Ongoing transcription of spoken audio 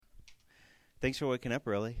Thanks for waking up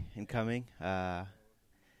early and coming.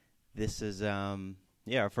 This is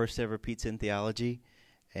our first ever Pizza and Theology,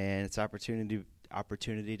 and it's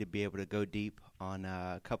opportunity to be able to go deep on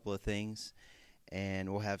a couple of things,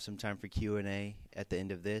 and we'll have some time for Q&A at the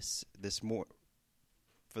end of this.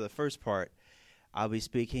 For the first part, I'll be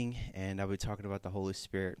speaking, and I'll be talking about the Holy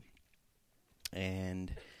Spirit,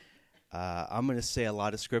 and I'm going to say a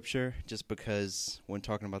lot of scripture just because when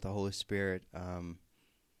talking about the Holy Spirit,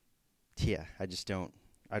 I just don't.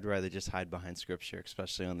 I'd rather just hide behind scripture,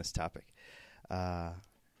 especially on this topic.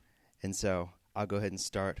 And so I'll go ahead and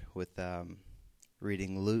start with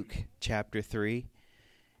reading Luke chapter 3,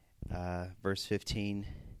 verse 15.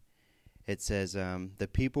 It says, the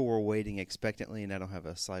people were waiting expectantly, and I don't have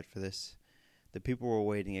a slide for this. The people were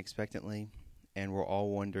waiting expectantly and were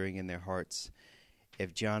all wondering in their hearts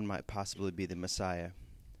if John might possibly be the Messiah.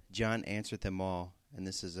 John answered them all, and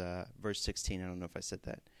this is verse 16. I don't know if I said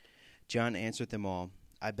that. John answered them all,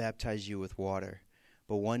 I baptize you with water,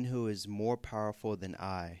 but one who is more powerful than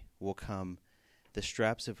I will come, the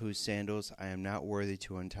straps of whose sandals I am not worthy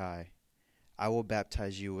to untie. He will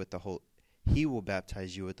baptize you with the Holy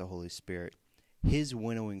Spirit. His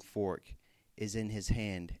winnowing fork is in his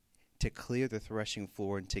hand to clear the threshing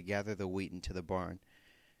floor and to gather the wheat into the barn.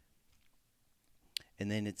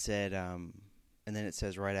 And then it said,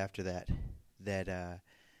 says right after that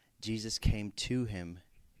Jesus came to him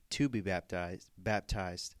to be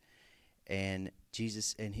baptized, and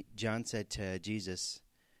John said to Jesus,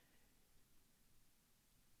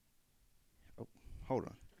 "Oh, hold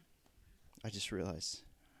on! I just realized,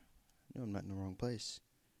 no, I'm not in the wrong place."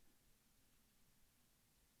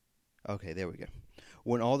 Okay, there we go.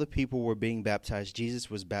 When all the people were being baptized, Jesus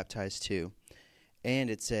was baptized too, and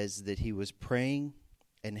it says that he was praying,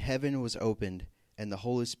 and heaven was opened, and the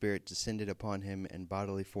Holy Spirit descended upon him in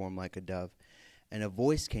bodily form like a dove. And a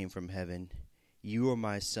voice came from heaven, You are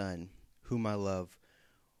my Son, whom I love.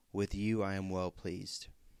 With you I am well pleased.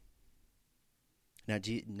 Now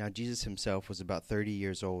Jesus himself was about 30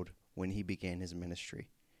 years old when he began his ministry.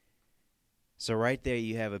 So right there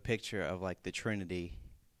you have a picture of like the Trinity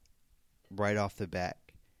right off the bat.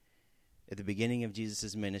 At the beginning of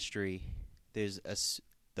Jesus' ministry, there's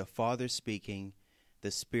the Father speaking,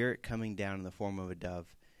 the Spirit coming down in the form of a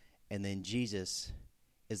dove, and then Jesus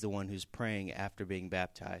is the one who's praying after being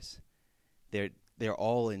baptized. They're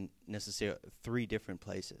all in necessarily three different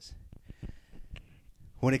places.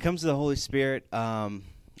 When it comes to the Holy Spirit,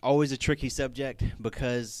 always a tricky subject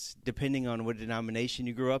because depending on what denomination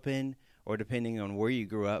you grew up in or depending on where you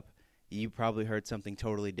grew up, you probably heard something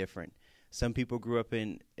totally different. Some people grew up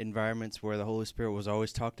in environments where the Holy Spirit was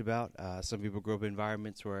always talked about. Some people grew up in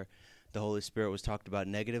environments where the Holy Spirit was talked about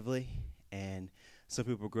negatively, and some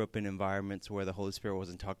people grew up in environments where the Holy Spirit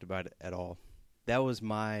wasn't talked about at all. That was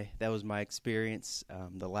my experience.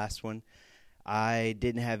 The last one, I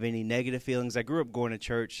didn't have any negative feelings. I grew up going to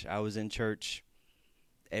church. I was in church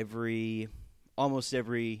almost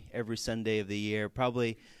every Sunday of the year.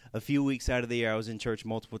 Probably a few weeks out of the year, I was in church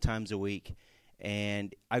multiple times a week.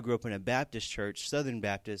 And I grew up in a Baptist church, Southern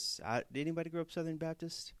Baptist. Did anybody grow up Southern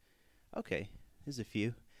Baptist? Okay, there's a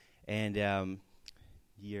few. And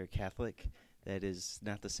you're a Catholic. That is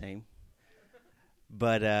not the same.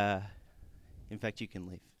 But, in fact, you can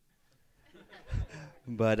leave.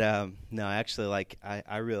 But, no, actually,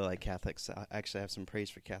 I really like Catholics. I actually have some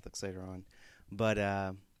praise for Catholics later on.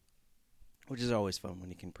 But, which is always fun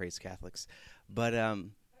when you can praise Catholics. But,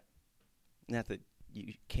 not that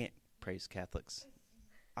you can't praise Catholics.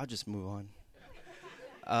 I'll just move on.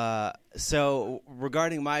 So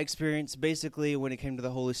regarding my experience, basically when it came to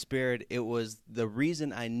the Holy Spirit, it was the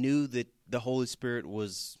reason I knew that the Holy Spirit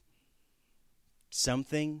was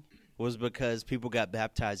something was because people got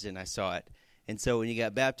baptized and I saw it. And so when you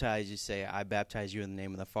got baptized, you say, I baptize you in the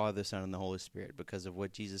name of the Father, Son, and the Holy Spirit, because of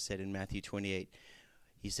what Jesus said in Matthew 28.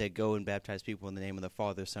 He said, go and baptize people in the name of the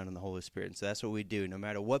Father, Son, and the Holy Spirit. And so that's what we do. No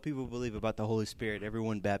matter what people believe about the Holy Spirit,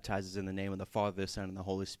 everyone baptizes in the name of the Father, Son, and the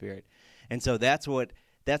Holy Spirit. And so that's what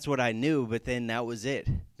I knew, but then that was it.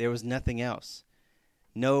 There was nothing else.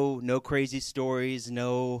 No crazy stories,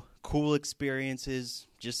 no cool experiences,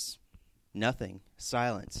 just nothing,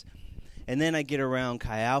 silence. And then I get around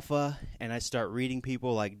Chi Alpha, and I start reading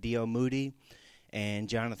people like D.L. Moody and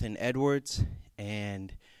Jonathan Edwards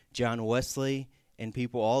and John Wesley and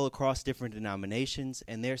people all across different denominations,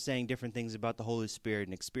 and they're saying different things about the Holy Spirit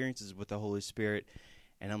and experiences with the Holy Spirit.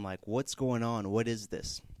 And I'm like, what's going on? What is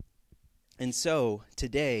this? And so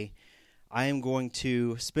today I am going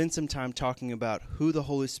to spend some time talking about who the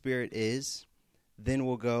Holy Spirit is. Then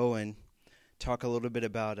we'll go and talk a little bit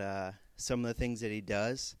about some of the things that he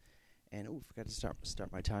does. And, forgot to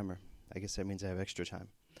start my timer. I guess that means I have extra time.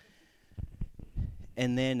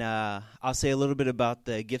 And then I'll say a little bit about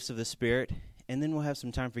the gifts of the Spirit, and then we'll have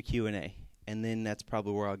some time for Q&A. And then that's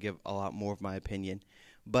probably where I'll give a lot more of my opinion.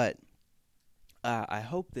 But I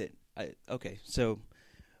hope that so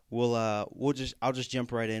I'll just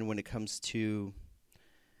jump right in when it comes to.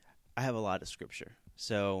 I have a lot of scripture,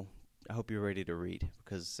 so I hope you're ready to read,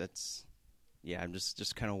 because I'm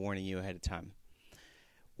just kind of warning you ahead of time.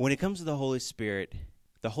 When it comes to the Holy Spirit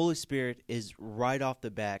is right off the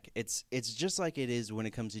back. It's just like it is when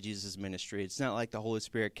it comes to Jesus' ministry. It's not like the Holy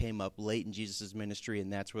Spirit came up late in Jesus' ministry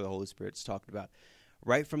and that's where the Holy Spirit's talked about.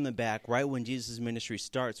 Right from the back, right when Jesus' ministry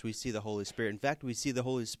starts, we see the Holy Spirit. In fact, we see the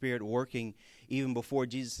Holy Spirit working even before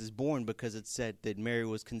Jesus is born, because it said that Mary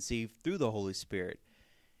was conceived through the Holy Spirit.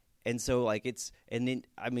 And so,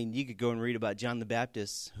 you could go and read about John the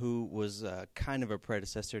Baptist, who was kind of a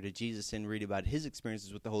predecessor to Jesus, and read about his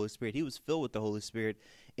experiences with the Holy Spirit. He was filled with the Holy Spirit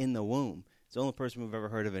in the womb. It's the only person we've ever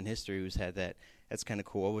heard of in history who's had that. That's kind of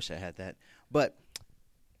cool. I wish I had that. But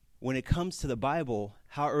when it comes to the Bible,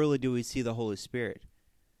 how early do we see the Holy Spirit?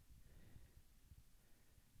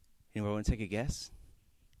 Anyone want to take a guess?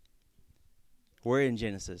 We're in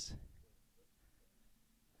Genesis.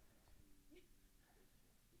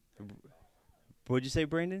 What'd you say,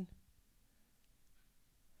 Brandon?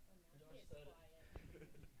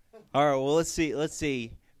 All right, well, let's see. I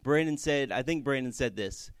think Brandon said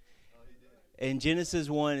this. In Genesis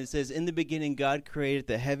 1, it says, "In the beginning God created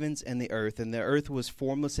the heavens and the earth was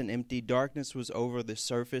formless and empty. Darkness was over the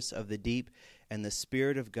surface of the deep, and the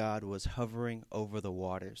Spirit of God was hovering over the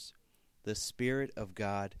waters." The Spirit of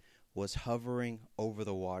God was hovering over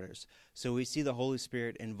the waters. So we see the Holy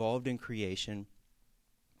Spirit involved in creation.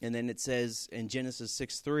 And then it says in Genesis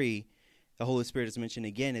 6:3, the Holy Spirit is mentioned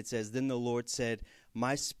again. It says, "Then the Lord said,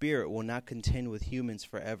 My Spirit will not contend with humans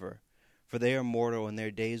forever, for they are mortal, and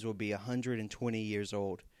their days will be 120 years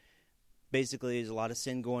old." Basically, there's a lot of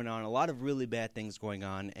sin going on, a lot of really bad things going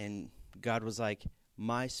on, and God was like,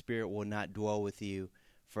 "My Spirit will not dwell with you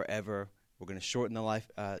forever. We're going to shorten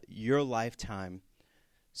your lifetime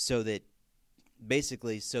so that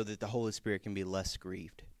the Holy Spirit can be less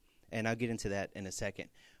grieved." And I'll get into that in a second.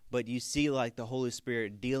 But you see the Holy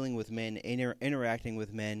Spirit dealing with men, interacting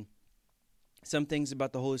with men. Some things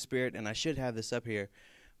about the Holy Spirit, and I should have this up here,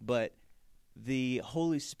 but the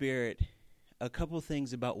Holy Spirit, a couple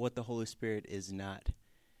things about what the Holy Spirit is not.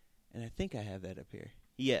 And I think I have that up here.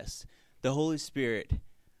 Yes, the Holy Spirit.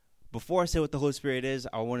 Before I say what the Holy Spirit is,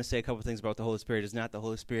 I want to say a couple things about what the Holy Spirit is not. The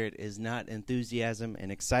Holy Spirit is not enthusiasm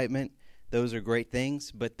and excitement. Those are great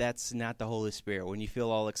things, but that's not the Holy Spirit. When you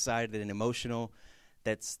feel all excited and emotional,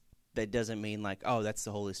 that doesn't mean that's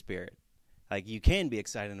the Holy Spirit. You can be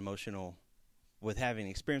excited and emotional with having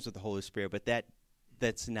experience with the Holy Spirit, but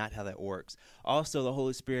that's not how that works. Also, the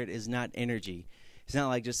Holy Spirit is not energy. It's not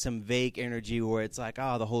like just some vague energy where it's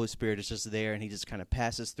the Holy Spirit is just there and he just kind of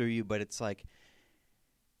passes through you, but it's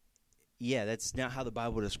that's not how the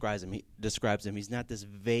Bible describes him. He's not this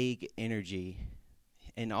vague energy.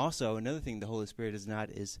 And also, another thing the Holy Spirit is not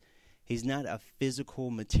is he's not a physical,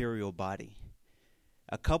 material body.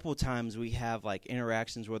 A couple times we have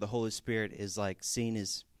interactions where the Holy Spirit is seen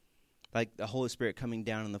as the Holy Spirit coming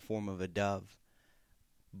down in the form of a dove.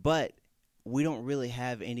 But we don't really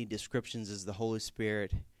have any descriptions as the Holy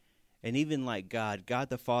Spirit. And even God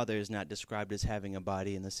the Father is not described as having a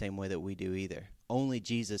body in the same way that we do either. Only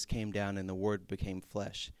Jesus came down and the Word became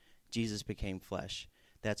flesh. Jesus became flesh.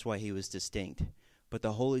 That's why he was distinct. But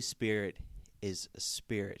the Holy Spirit is a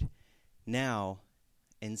spirit. Now,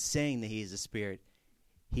 in saying that he is a spirit,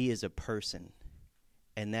 he is a person.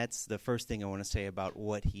 And that's the first thing I want to say about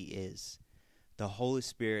what he is. The Holy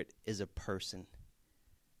Spirit is a person.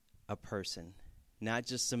 A person.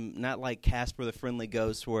 Not like Casper the Friendly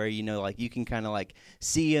Ghost where, you can kind of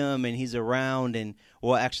see him and he's around and,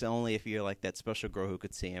 well, actually only if you're that special girl who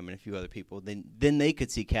could see him and a few other people, then they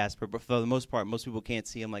could see Casper. But for the most part, most people can't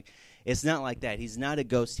see him. It's not like that. He's not a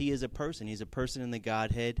ghost. He is a person. He's a person in the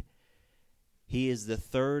Godhead. He is the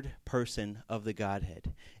third person of the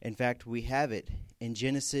Godhead. In fact, we have it in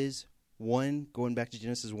Genesis 1, going back to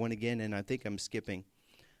Genesis 1 again, and I think I'm skipping.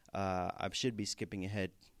 I should be skipping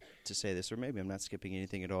ahead to say this, or maybe I'm not skipping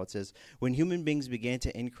anything at all. It says, "When human beings began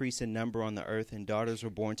to increase in number on the earth and daughters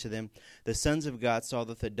were born to them, the sons of God saw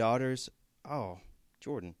that the daughters..." Oh,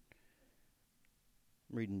 Jordan.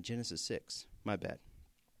 I'm reading Genesis 6. My bad.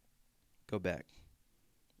 Go back.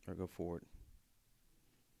 Or go forward.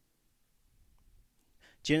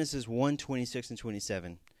 Genesis 1, 26 and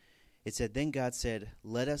 27. It said, "Then God said,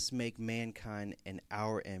 Let us make mankind in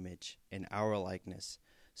our image, in our likeness,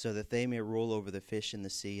 so that they may rule over the fish in the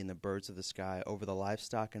sea and the birds of the sky, over the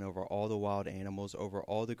livestock and over all the wild animals, over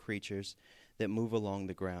all the creatures that move along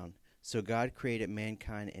the ground. So God created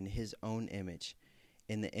mankind in his own image.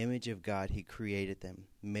 In the image of God he created them.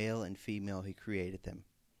 Male and female he created them.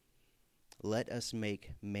 Let us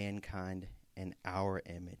make mankind in our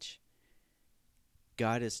image.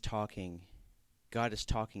 God is talking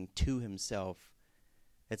to himself.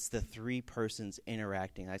 It's the three persons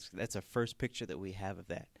interacting. That's a first picture that we have of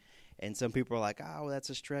that. And some people are like, oh, that's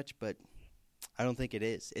a stretch, but I don't think it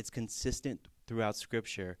is. It's consistent throughout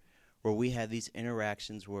Scripture where we have these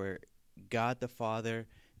interactions where God the Father,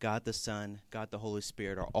 God the Son, God the Holy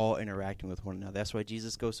Spirit are all interacting with one another. That's why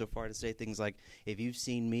Jesus goes so far to say things like, if you've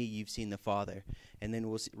seen me, you've seen the Father. And then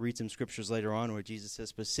we'll read some scriptures later on where Jesus says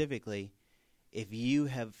specifically, if you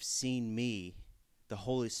have seen me, the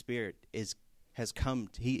Holy Spirit has come.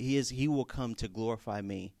 He will come to glorify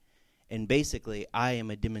me. And basically, I am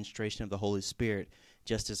a demonstration of the Holy Spirit,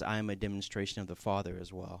 just as I am a demonstration of the Father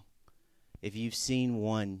as well. If you've seen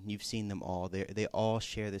one, you've seen them all. They all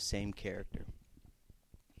share the same character.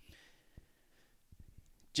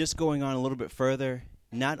 Just going on a little bit further,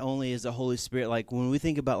 not only is the Holy Spirit, like when we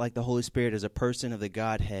think about like the Holy Spirit as a person of the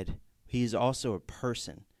Godhead, he's also a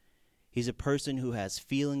person. He's a person who has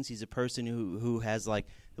feelings. He's a person who has, like,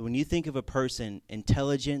 when you think of a person,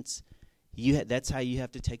 intelligence, that's how you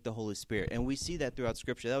have to take the Holy Spirit. And we see that throughout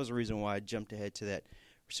Scripture. That was the reason why I jumped ahead to that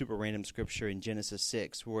super random scripture in Genesis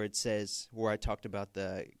 6 where it says, where I talked about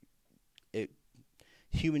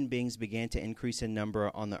human beings began to increase in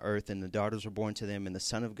number on the earth, and the daughters were born to them, and the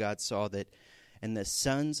Son of God saw that, and the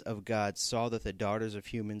sons of God saw that the daughters of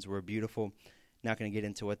humans were beautiful. Not going to get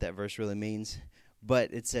into what that verse really means.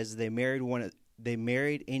 But it says they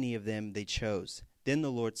married any of them they chose. Then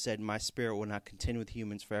the Lord said, my spirit will not contend with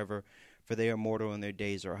humans forever, for they are mortal, and their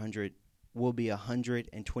days will be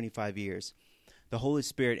 125 years. The Holy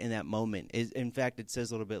Spirit in that moment is, in fact, it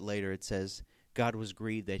says a little bit later, it says, God was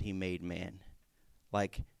grieved that he made man.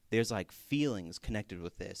 Like, there's like feelings connected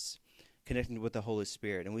with this, connected with the Holy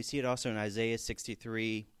Spirit. And we see it also in Isaiah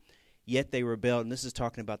 63. Yet they rebelled, and this is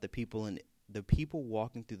talking about the people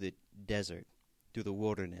walking through the desert, through the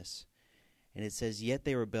wilderness. And it says, yet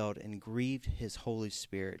they rebelled and grieved his Holy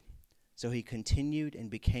Spirit. So he continued and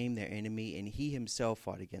became their enemy, and he himself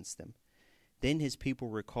fought against them. Then his people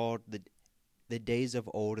recalled the days of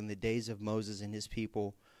old and the days of Moses and his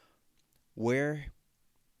people. Where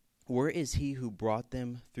is he who brought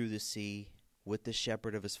them through the sea with the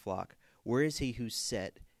shepherd of his flock? Where is he who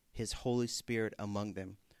set his Holy Spirit among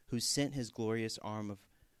them, who sent his glorious arm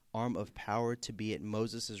of power to be at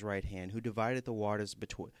Moses' right hand, who divided the waters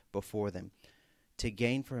before them, to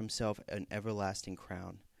gain for himself an everlasting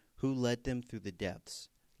crown, who led them through the depths,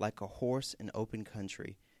 like a horse in open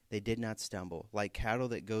country. They did not stumble, like cattle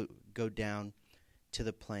that go down to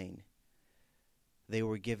the plain. They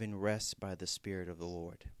were given rest by the Spirit of the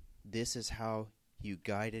Lord. This is how you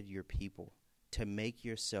guided your people, to make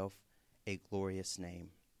yourself a glorious name.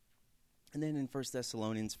 And then in 1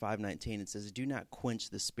 Thessalonians 5:19, it says, do not quench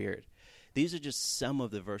the Spirit. These are just some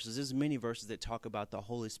of the verses. There's many verses that talk about the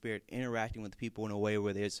Holy Spirit interacting with people in a way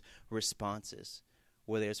where there's responses,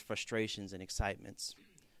 where there's frustrations and excitements.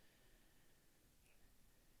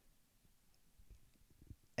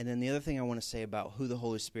 And then the other thing I want to say about who the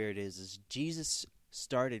Holy Spirit is Jesus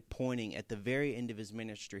started pointing at the very end of his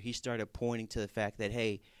ministry. He started pointing to the fact that,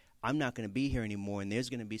 hey, I'm not going to be here anymore, and there's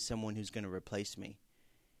going to be someone who's going to replace me.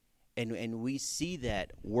 And we see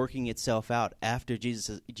that working itself out after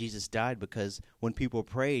Jesus died, because when people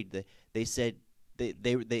prayed, they said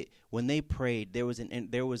they when they prayed, there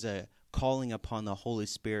was a calling upon the Holy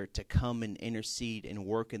Spirit to come and intercede and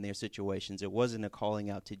work in their situations. It wasn't a calling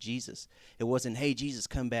out to Jesus. It wasn't, hey, Jesus,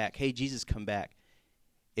 come back. Hey, Jesus, come back.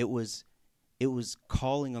 It was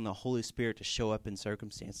calling on the Holy Spirit to show up in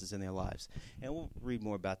circumstances in their lives. And we'll read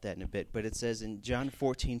more about that in a bit. But it says in John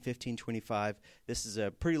 14:15-25, this is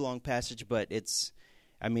a pretty long passage, but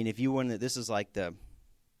if you want to, this is like the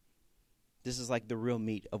real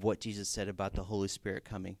meat of what Jesus said about the Holy Spirit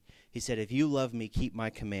coming. He said, if you love me, keep my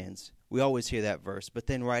commands. We always hear that verse. But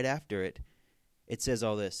then right after it, it says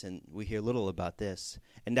all this, and we hear little about this.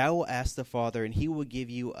 And I will ask the Father, and he will give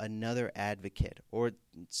you another advocate. Or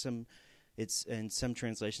it's in some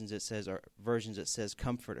translations it says, or versions it says,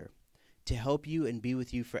 comforter, to help you and be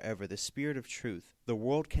with you forever, the Spirit of truth. The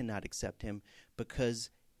world cannot accept him because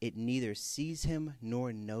it neither sees him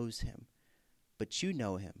nor knows him. But you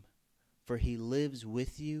know him, for he lives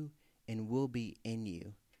with you and will be in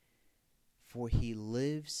you. For he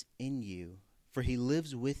lives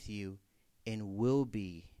with you and will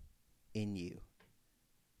be in you.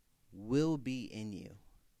 Will be in you.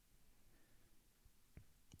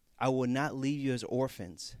 I will not leave you as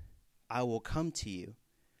orphans. I will come to you.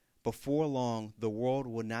 Before long, the world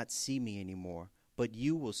will not see me anymore, but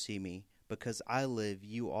you will see me. Because I live,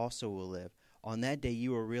 you also will live. On that day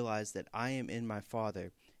you will realize that I am in my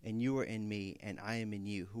Father, and you are in me, and I am in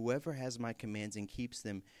you. Whoever has my commands and keeps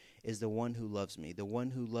them is the one who loves me. The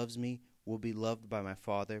one who loves me will be loved by my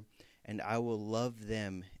Father, and I will love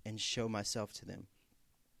them and show myself to them.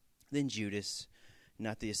 Then Judas,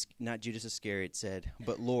 not Judas Iscariot, said,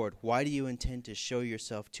 But Lord, why do you intend to show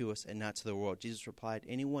yourself to us and not to the world? Jesus replied,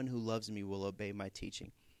 Anyone who loves me will obey my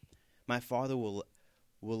teaching. My Father will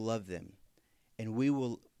love them, and we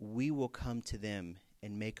will come to them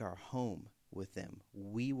and make our home with them.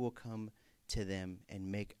 We will come to them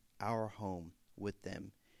and make our home with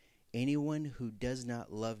them. Anyone who does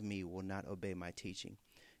not love me will not obey my teaching.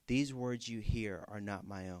 These words you hear are not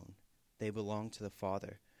my own. They belong to the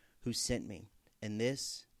Father who sent me. And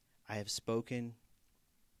this I have spoken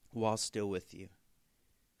while still with you.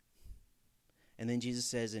 And then Jesus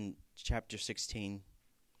says in chapter 16,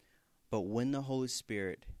 But when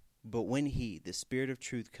he, the Spirit of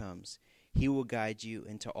truth, comes, he will guide you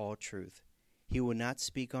into all truth. He will not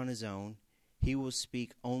speak on his own. He will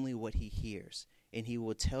speak only what he hears, and he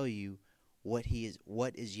will tell you what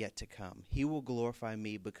is yet to come. He will glorify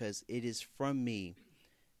me, because it is from me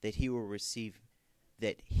that he will receive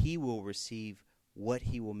what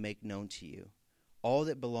he will make known to you. All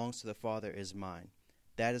that belongs to the Father is mine.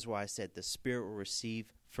 That is why I said the Spirit will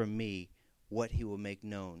receive from me what he will make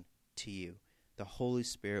known to you. The Holy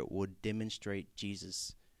Spirit will demonstrate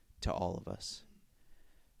Jesus to all of us.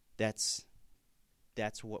 That's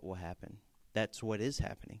what will happen. That's what is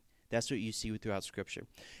happening. That's what you see throughout Scripture.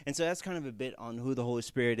 And so that's kind of a bit on who the Holy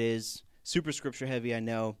Spirit is. Super Scripture heavy, I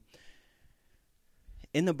know.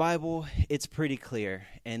 In the Bible, it's pretty clear,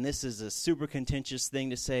 and this is a super contentious thing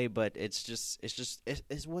to say, but it's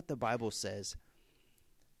what the Bible says.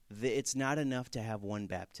 It's not enough to have one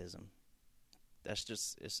baptism. That's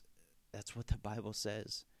what the Bible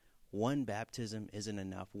says. One baptism isn't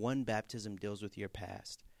enough. One baptism deals with your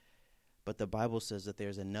past, but the Bible says that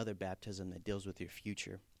there's another baptism that deals with your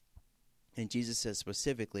future. And Jesus says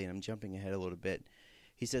specifically, and I'm jumping ahead a little bit,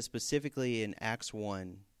 he says specifically in Acts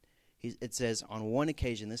 1, it says, on one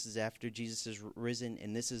occasion, this is after Jesus is risen,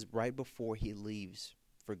 and this is right before he leaves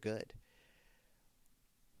for good.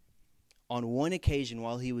 On one occasion,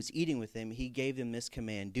 while he was eating with them, he gave them this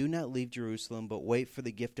command, Do not leave Jerusalem, but wait for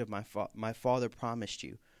the gift of my Father promised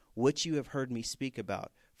you, which you have heard me speak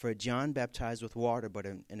about. For John baptized with water, but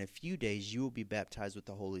in a few days you will be baptized with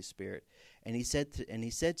the Holy Spirit. And he said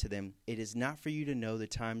to them, It is not for you to know the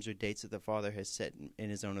times or dates that the Father has set in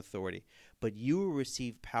his own authority, but you will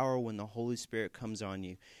receive power when the Holy Spirit comes on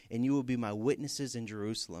you, and you will be my witnesses in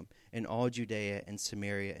Jerusalem, in all Judea and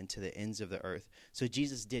Samaria, and to the ends of the earth. So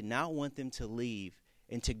Jesus did not want them to leave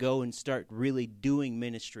and to go and start really doing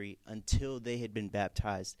ministry until they had been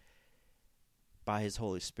baptized by his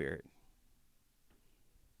Holy Spirit.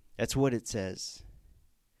 That's what it says.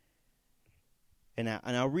 And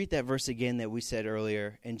I'll read that verse again that we said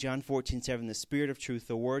earlier. In John 14:7, the Spirit of truth,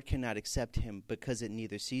 the Word cannot accept him, because it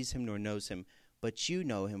neither sees him nor knows him. But you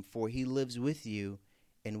know him, for he lives with you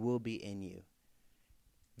and will be in you.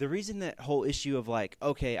 The reason that whole issue of I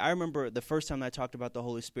remember the first time I talked about the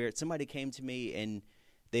Holy Spirit, somebody came to me and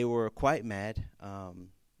they were quite mad.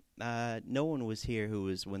 No one was here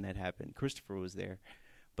when that happened. Christopher was there.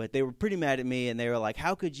 But they were pretty mad at me, and they were like,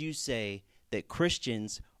 how could you say that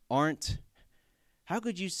Christians aren't... How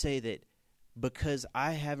could you say that because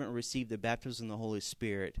I haven't received the baptism of the Holy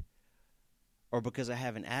Spirit, or because I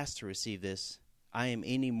haven't asked to receive this, I am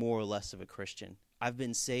any more or less of a Christian? I've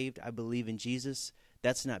been saved. I believe in Jesus.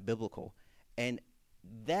 That's not biblical. And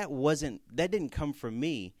that didn't come from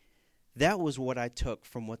me. That was what I took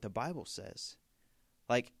from what the Bible says.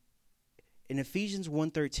 In Ephesians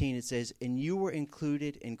 1:13, it says, And you were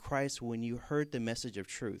included in Christ when you heard the message of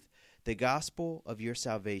truth, the gospel of your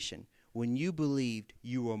salvation. When you believed,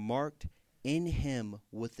 you were marked in him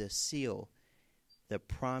with the seal, the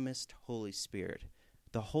promised Holy Spirit.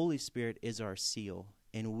 The Holy Spirit is our seal,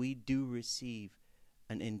 and we do receive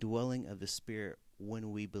an indwelling of the Spirit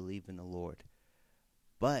when we believe in the Lord.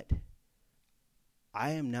 But I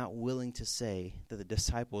am not willing to say that the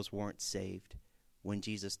disciples weren't saved when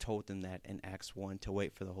Jesus told them that in Acts 1 to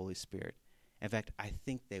wait for the Holy Spirit. In fact, I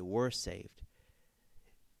think they were saved.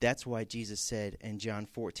 That's why Jesus said in John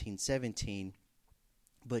 14:17,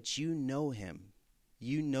 But you know him.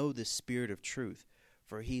 You know the Spirit of truth,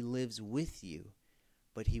 for he lives with you,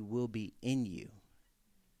 but he will be in you.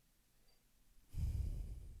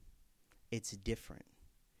 It's different.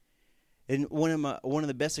 And one of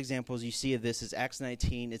the best examples you see of this is Acts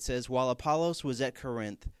 19. It says, while Apollos was at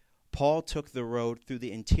Corinth, Paul took the road through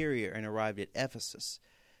the interior and arrived at Ephesus.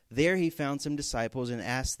 There he found some disciples and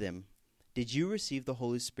asked them, did you receive the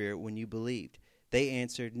Holy Spirit when you believed? They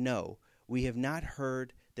answered, no, we have not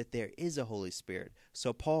heard that there is a Holy Spirit.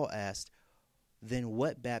 So Paul asked, then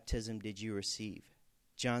what baptism did you receive?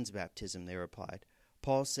 John's baptism, they replied.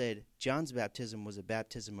 Paul said, John's baptism was a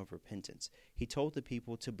baptism of repentance. He told the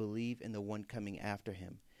people to believe in the one coming after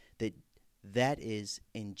him, that is,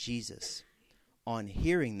 in Jesus. On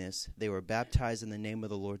hearing this, they were baptized in the name of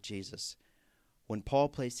the Lord Jesus. When Paul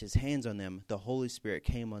placed his hands on them, the Holy Spirit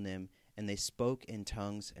came on them, and they spoke in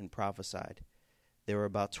tongues and prophesied. There were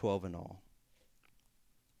about 12 in all.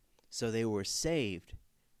 So they were saved,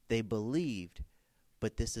 they believed,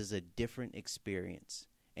 but this is a different experience.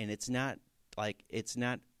 And it's not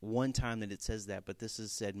one time that it says that, but this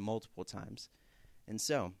is said multiple times. And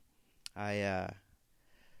so, I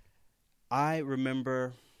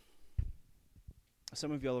remember,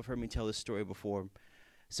 some of y'all have heard me tell this story before.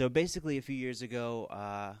 So basically, a few years ago,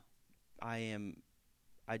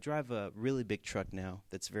 I drive a really big truck now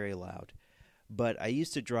that's very loud. But I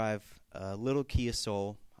used to drive a little Kia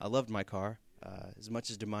Soul. I loved my car, as much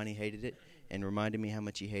as Damani hated it and reminded me how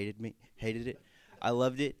much he hated it. I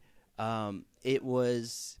loved it. It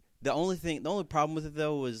was the only problem with it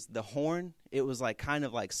though was the horn. It was kind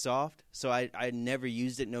of soft, so I never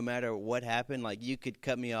used it no matter what happened. Like, you could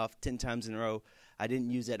cut me off 10 times in a row. I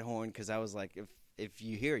didn't use that horn because I was like, if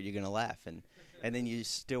you hear it, you're gonna laugh, and then you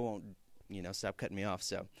still won't, stop cutting me off.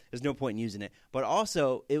 So there's no point in using it. But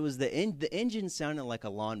also, it was the engine sounded like a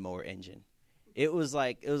lawnmower engine. It was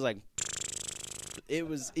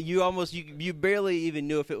you barely even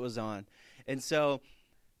knew if it was on, and so.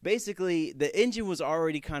 Basically, the engine was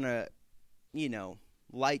already kind of,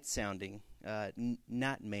 light sounding,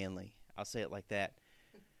 not manly. I'll say it like that.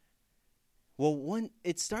 Well,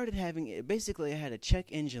 it started basically I had a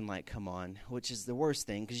check engine light come on, which is the worst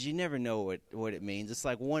thing because you never know what it means. It's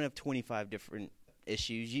like one of 25 different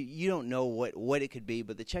issues. You don't know what it could be,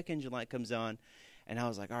 but the check engine light comes on, and I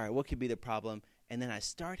was like, all right, what could be the problem? And then I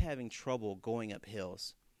start having trouble going up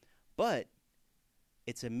hills. But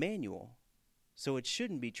it's a manual. So it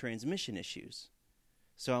shouldn't be transmission issues.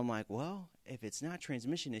 So I'm like, well, if it's not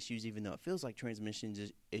transmission issues, even though it feels like transmission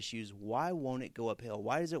issues, why won't it go uphill?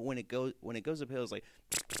 Why is it when it goes uphill, it's like,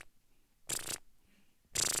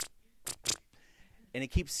 and it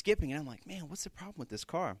keeps skipping, and I'm like, man, what's the problem with this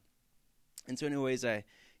car? And so anyways, I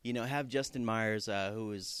have Justin Myers,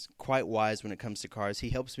 who is quite wise when it comes to cars. He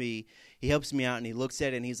helps me out, and he looks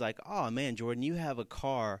at it, and he's like, oh, man, Jordan, you have a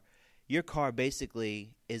car. Your car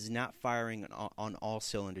basically is not firing on all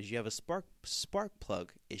cylinders. You have a spark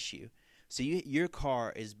plug issue. So your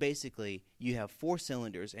car is basically, you have 4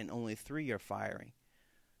 cylinders and only 3 are firing.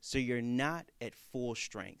 So you're not at full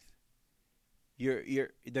strength.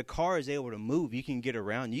 The car is able to move. You can get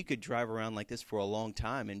around. You could drive around like this for a long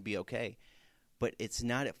time and be okay. But it's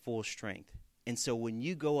not at full strength. And so when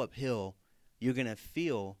you go uphill, you're going to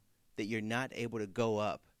feel that you're not able to go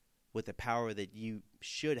up with the power that you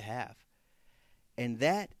should have. And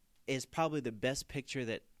that is probably the best picture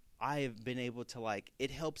that I have been able to, it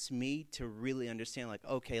helps me to really understand,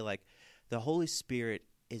 okay, the Holy Spirit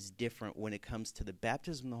is different when it comes to the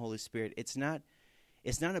baptism of the Holy Spirit. It's not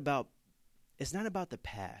about the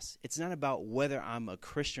past. It's not about whether I'm a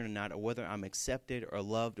Christian or not, or whether I'm accepted or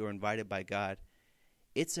loved or invited by God.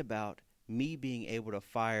 It's about me being able to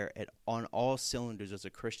fire on all cylinders as a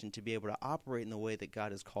Christian, to be able to operate in the way that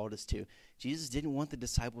God has called us to. Jesus didn't want the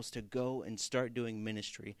disciples to go and start doing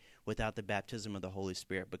ministry without the baptism of the Holy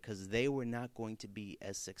Spirit, because they were not going to be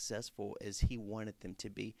as successful as he wanted them to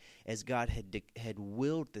be, as God had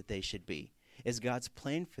willed that they should be, as God's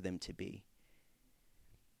plan for them to be.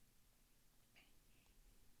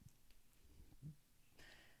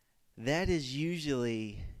 That is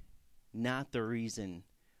usually not the reason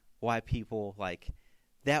why people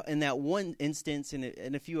that. In that one instance,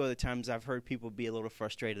 and a few other times, I've heard people be a little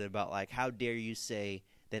frustrated about how dare you say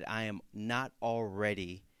that I am not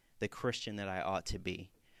already the Christian that I ought to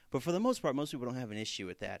be. But for the most part, most people don't have an issue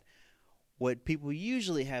with that. What people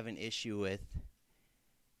usually have an issue with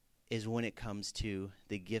is when it comes to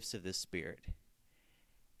the gifts of the Spirit.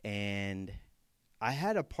 And I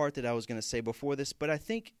had a part that I was going to say before this, but I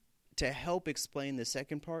think to help explain the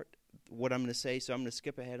second part, what I'm going to say, so I'm going to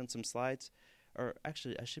skip ahead on some slides. Or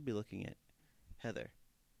actually, I should be looking at Heather.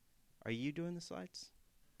 Are you doing the slides?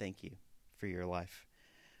 Thank you for your life.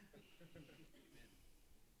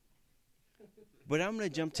 But I'm going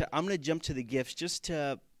to jump to the gifts just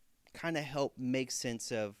to kind of help make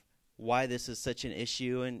sense of why this is such an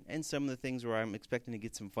issue, and some of the things where I'm expecting to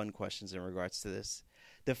get some fun questions in regards to this.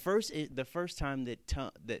 The first time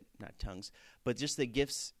that not tongues, but just the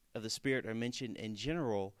gifts of the Spirit are mentioned in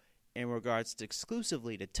general in regards to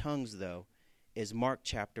exclusively to tongues, though, is Mark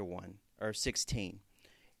chapter 1 or 16.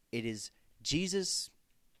 It is Jesus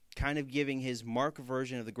kind of giving his Mark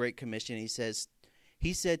version of the Great Commission.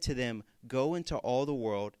 He said to them, "Go into all the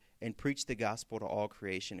world and preach the gospel to all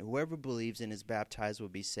creation. Whoever believes and is baptized will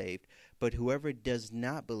be saved, but whoever does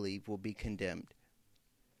not believe will be condemned.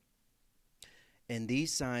 And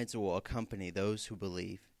these signs will accompany those who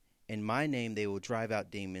believe. In my name they will drive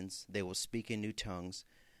out demons. They will speak in new tongues.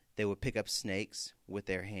 They will pick up snakes with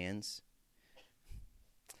their hands.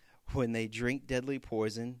 When they drink deadly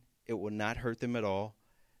poison, it will not hurt them at all.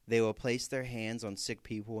 They will place their hands on sick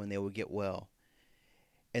people and they will get well."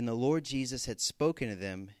 And the Lord Jesus had spoken to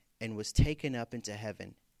them and was taken up into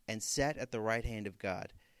heaven and sat at the right hand of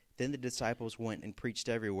God. Then the disciples went and preached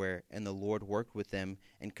everywhere, and the Lord worked with them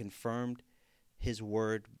and confirmed his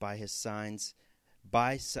word by his signs,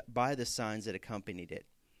 by the signs that accompanied it.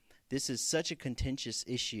 This is such a contentious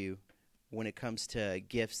issue when it comes to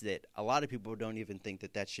gifts that a lot of people don't even think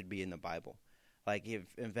that should be in the Bible. Like,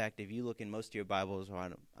 in fact, if you look in most of your Bibles,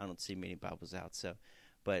 well, I don't see many Bibles out,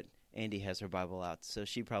 but Andy has her Bible out, so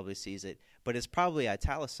she probably sees it. But it's probably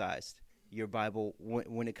italicized, your Bible,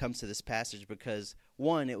 when it comes to this passage, because,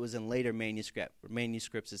 one, it was in later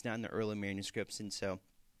manuscripts. It's not in the early manuscripts, and so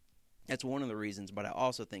that's one of the reasons. But I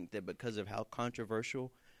also think that because of how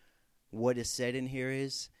controversial what is said in here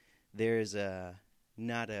is, there's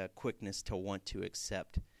not a quickness to want to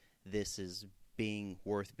accept this as being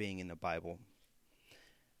worth being in the Bible.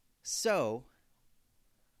 So,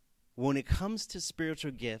 when it comes to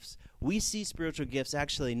spiritual gifts, we see spiritual gifts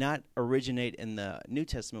actually not originate in the New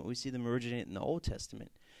Testament. We see them originate in the Old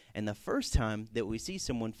Testament. And the first time that we see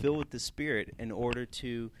someone filled with the Spirit in order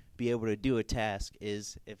to be able to do a task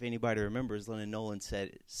is, if anybody remembers, Lennon Nolan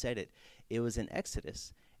said it. It was in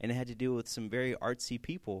Exodus, and it had to do with some very artsy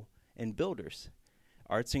people and builders,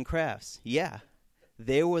 arts and crafts. Yeah.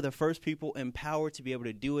 They were the first people empowered to be able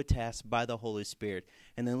to do a task by the Holy Spirit.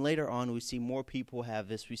 And then later on, we see more people have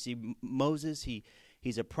this. We see Moses,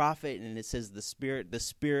 he's a prophet, and it says the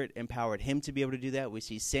Spirit empowered him to be able to do that. We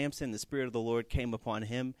see Samson, the Spirit of the Lord came upon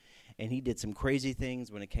him, and he did some crazy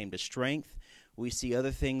things when it came to strength. We see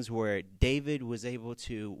other things where David was able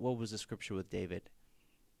to, what was the scripture with David?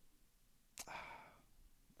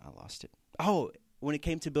 I lost it. Oh, when it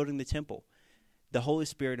came to building the temple. The Holy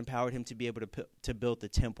Spirit empowered him to be able to build the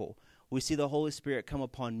temple. We see the Holy Spirit come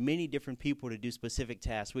upon many different people to do specific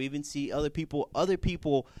tasks. We even see other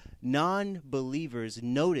people, non-believers,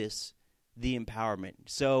 notice the empowerment.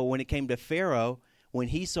 So when it came to Pharaoh, when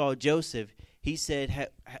he saw Joseph, he said,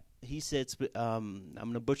 I'm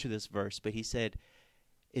going to butcher this verse, but he said,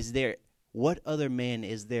 what other man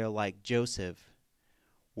is there like Joseph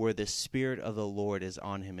where the Spirit of the Lord is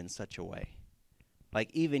on him in such a way? Like,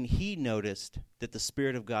 even he noticed that the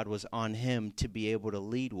Spirit of God was on him to be able to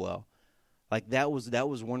lead well. Like, that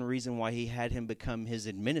was one reason why he had him become his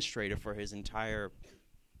administrator for his entire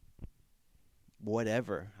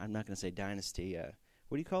whatever. I'm not going to say dynasty.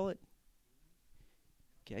 What do you call it?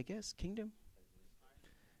 I guess kingdom?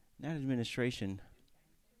 Not administration.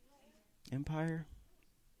 Empire?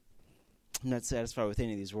 I'm not satisfied with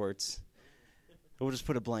any of these words. We'll just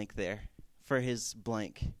put a blank there for his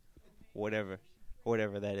blank. Whatever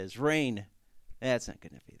that is. Reign. That's not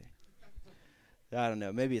good enough either. I don't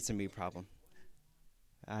know. Maybe it's a me problem.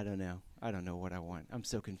 I don't know. I don't know what I want. I'm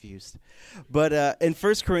so confused. But in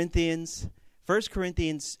 1 Corinthians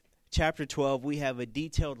chapter 12, we have a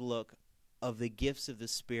detailed look of the gifts of the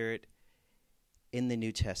Spirit in the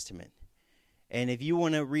New Testament. And if you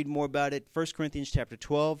want to read more about it, 1 Corinthians chapter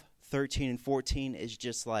 12, 13, and 14 is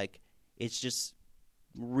just it's just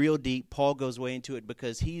real deep. Paul goes way into it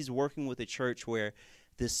because he's working with a church where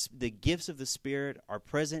the gifts of the Spirit are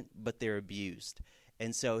present, but they're abused.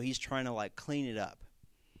 And so he's trying to clean it up.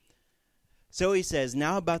 So he says,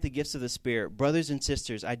 "Now about the gifts of the Spirit, brothers and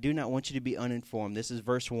sisters, I do not want you to be uninformed." This is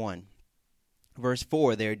verse 1. Verse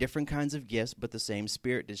 4, "There are different kinds of gifts, but the same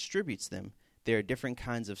Spirit distributes them. There are different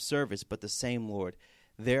kinds of service, but the same Lord.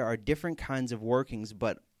 There are different kinds of workings,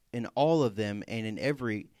 but in all of them and in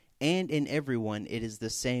everyone it is the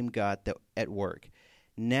same God at work.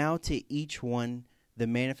 Now to each one the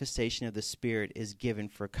manifestation of the Spirit is given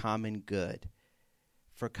for common good."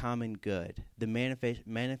 For common good. The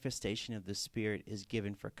manifestation of the Spirit is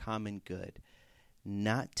given for common good.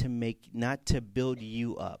 Not to build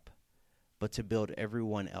you up, but to build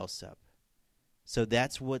everyone else up. So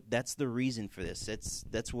that's the reason for this.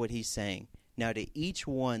 That's what he's saying. Now to each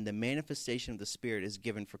one, the manifestation of the Spirit is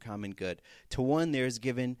given for common good. To one there is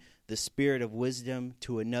given the spirit of wisdom,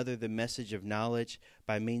 to another the message of knowledge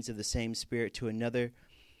by means of the same Spirit, to another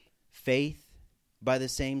faith by the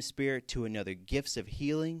same Spirit, to another gifts of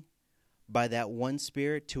healing by that one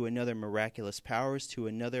Spirit, to another miraculous powers, to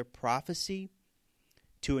another prophecy,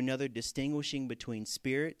 to another distinguishing between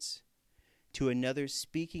spirits, to another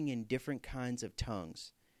speaking in different kinds of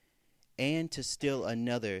tongues, and to still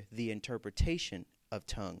another the interpretation of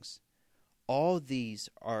tongues. All these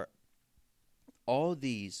are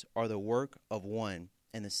the work of one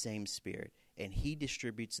and the same Spirit, and he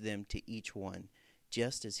distributes them to each one,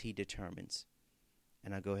 just as he determines.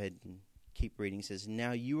 And I'll go ahead and keep reading. It says,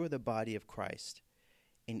 now you are the body of Christ,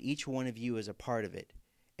 and each one of you is a part of it.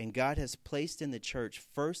 And God has placed in the church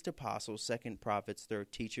first apostles, second prophets,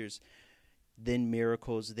 third teachers, then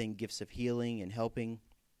miracles, then gifts of healing and helping,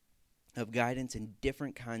 of guidance, and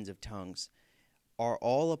different kinds of tongues. Are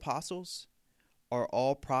all apostles? Are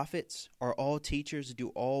all prophets? Are all teachers? Do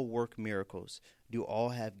all work miracles? Do all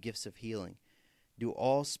have gifts of healing? Do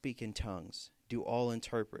all speak in tongues? Do all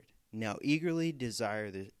interpret? Now eagerly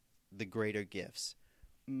desire the greater gifts.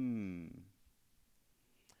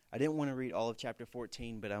 I didn't want to read all of chapter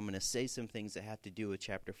 14, but I'm going to say some things that have to do with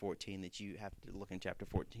chapter 14 that you have to look in chapter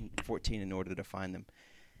 14 in order to find them.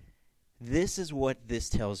 This is what this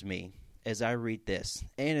tells me as I read this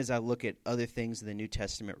and as I look at other things in the New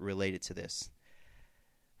Testament related to this.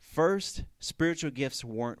 First, spiritual gifts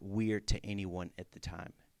weren't weird to anyone at the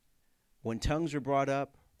time. When tongues were brought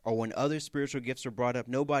up or when other spiritual gifts were brought up,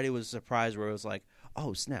 nobody was surprised where it was like,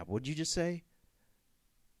 oh, snap, what did you just say?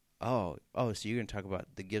 Oh, so you're going to talk about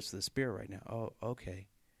the gifts of the Spirit right now. Oh, okay.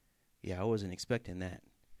 Yeah, I wasn't expecting that.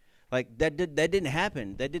 Like, that didn't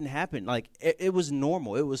happen. That didn't happen. Like, it was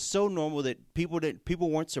normal. It was so normal that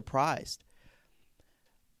people weren't surprised.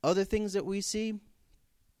 Other things that we see,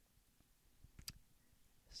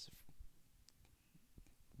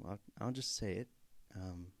 well, I'll just say it.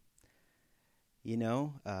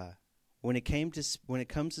 When it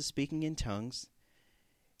comes to speaking in tongues,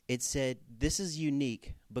 it said this is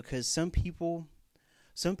unique because some people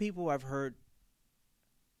I've heard,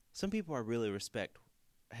 some people I really respect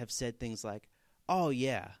have said things like, oh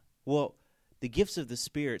yeah, well, the gifts of the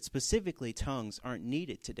Spirit, specifically tongues, aren't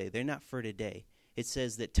needed today. They're not for today. It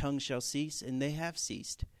says that tongues shall cease, and they have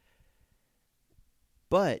ceased.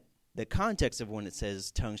 But the context of when it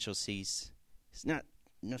says tongues shall cease, it's not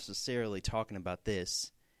necessarily talking about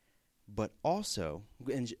this, but also,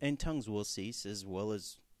 and tongues will cease as well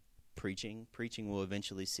as preaching. Preaching will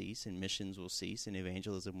eventually cease, and missions will cease, and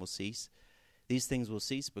evangelism will cease. These things will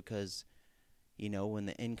cease because, when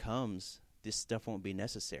the end comes, this stuff won't be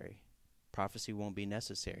necessary. Prophecy won't be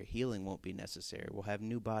necessary. Healing won't be necessary. We'll have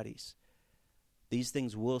new bodies. These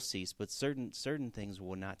things will cease, but certain things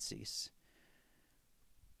will not cease.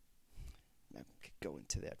 I could go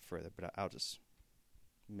into that further, but I'll just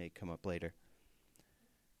may come up later.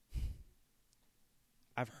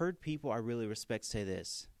 I've heard people I really respect say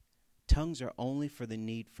this. Tongues are only for the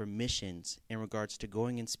need for missions in regards to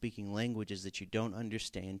going and speaking languages that you don't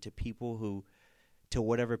understand to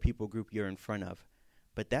whatever people group you're in front of.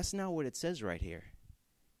 But that's not what it says right here.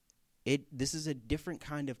 This is a different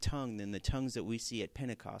kind of tongue than the tongues that we see at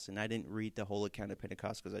Pentecost. And I didn't read the whole account of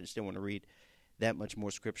Pentecost because I just didn't want to read that much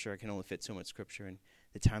more scripture. I can only fit so much scripture in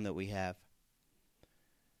the time that we have.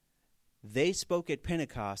 They spoke at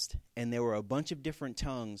Pentecost, and there were a bunch of different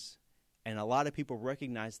tongues, and a lot of people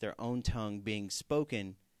recognized their own tongue being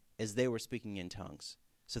spoken as they were speaking in tongues.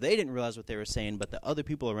 So they didn't realize what they were saying, but the other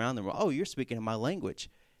people around them were, oh, you're speaking in my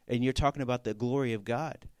language, and you're talking about the glory of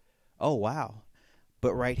God. Oh, wow.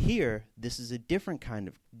 But right here, this is a different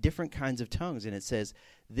kinds of tongues, and it says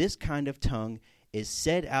this kind of tongue is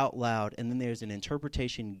said out loud, and then there's an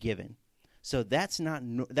interpretation given. So that's not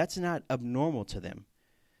abnormal to them.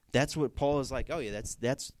 That's what Paul is like. Oh yeah, that's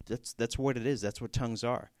what it is. That's what tongues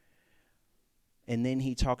are. And then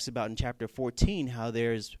he talks about in chapter 14 how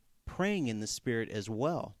there's praying in the Spirit as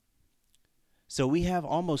well. So we have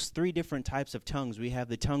almost three different types of tongues. We have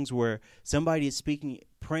the tongues where somebody is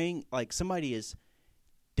praying, like somebody is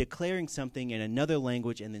declaring something in another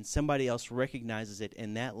language, and then somebody else recognizes it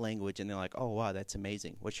in that language, and they're like, oh, wow, that's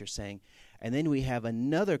amazing what you're saying. And then we have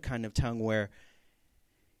another kind of tongue where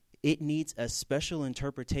it needs a special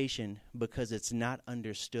interpretation because it's not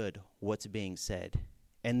understood what's being said.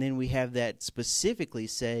 And then we have that specifically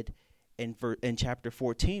said in chapter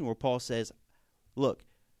 14 where Paul says, look,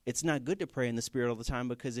 it's not good to pray in the Spirit all the time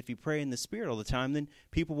because if you pray in the Spirit all the time, then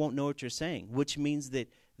people won't know what you're saying, which means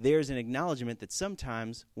that there's an acknowledgement that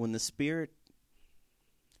sometimes when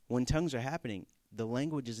tongues are happening, the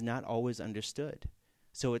language is not always understood.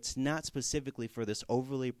 So it's not specifically for this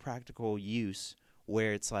overly practical use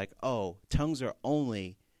where it's like, oh, tongues are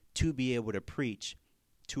only to be able to preach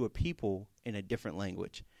to a people in a different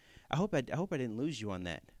language. I hope I didn't lose you on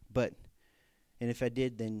that. And if I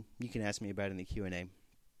did, then you can ask me about it in the Q&A.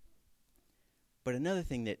 But another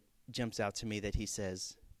thing that jumps out to me that he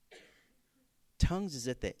says, tongues is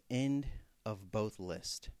at the end of both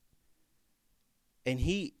lists. And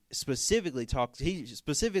he specifically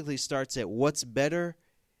starts at what's better,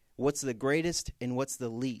 what's the greatest, and what's the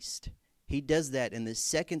least. He does that in the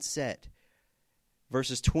second set,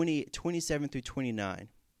 verses 27 through 29.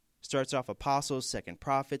 Starts off apostles, second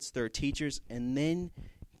prophets, third teachers, and then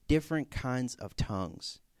different kinds of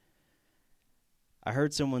tongues. I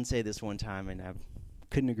heard someone say this one time, and I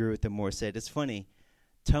couldn't agree with them more. Said, it's funny,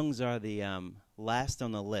 tongues are the last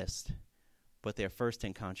on the list, but they're first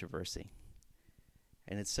in controversy.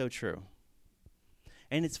 And it's so true.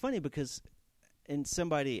 And it's funny because, and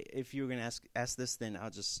somebody, if you were going to ask this, then I'll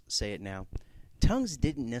just say it now. Tongues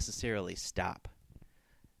didn't necessarily stop.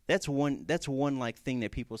 That's one like thing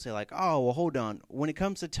that people say, like, oh, well, hold on. When it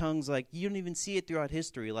comes to tongues, like, you don't even see it throughout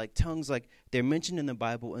history. Like, tongues, like, they're mentioned in the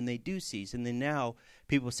Bible and they do cease. And then now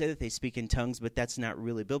people say that they speak in tongues, but that's not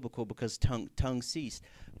really biblical because tongues ceased.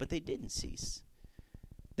 But they didn't cease.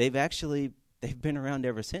 They've been around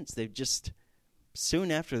ever since. They've just,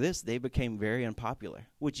 soon after this, they became very unpopular,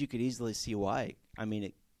 which you could easily see why. I mean,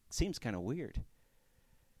 it seems kind of weird.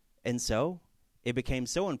 And so it became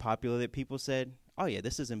so unpopular that people said, oh, yeah,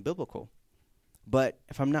 this isn't biblical. But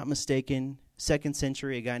if I'm not mistaken, 2nd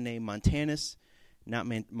century, a guy named Montanus, not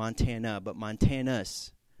Montana, but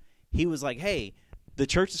Montanus, he was like, hey, the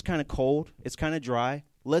church is kind of cold. It's kind of dry.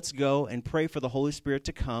 Let's go and pray for the Holy Spirit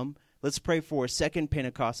to come. Let's pray for a second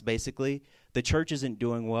Pentecost, basically. The church isn't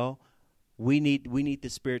doing well. We need the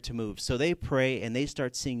Spirit to move. So they pray, and they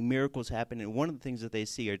start seeing miracles happen. And one of the things that they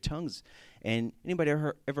see are tongues. And anybody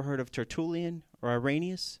ever heard of Tertullian or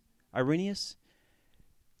Irenaeus?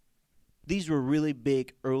 These were really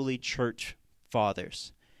big early church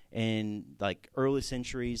fathers in like early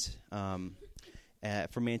centuries from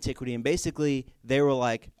antiquity. And basically, they were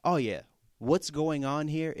like, oh, yeah, what's going on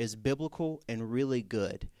here is biblical and really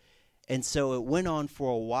good. And so it went on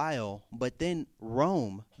for a while, but then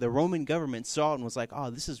Rome, the Roman government, saw it and was like, oh,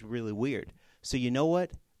 this is really weird. So you know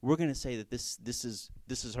what? We're going to say that this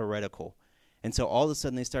is heretical. And so all of a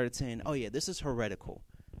sudden they started saying, oh, yeah, this is heretical.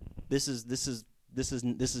 This is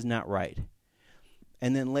not right.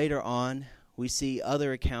 And then later on, we see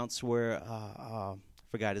other accounts where, I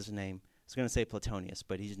forgot his name. I was going to say Platonius,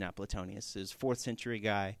 but he's not Platonius. He's a 4th century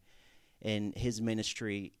guy, and his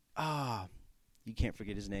ministry, you can't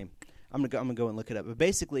forget his name. I'm gonna go and look it up. But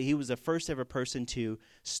basically, he was the first ever person to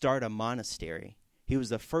start a monastery. He was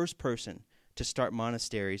the first person to start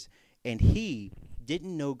monasteries, and he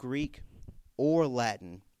didn't know Greek or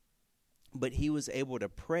Latin, but he was able to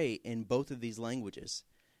pray in both of these languages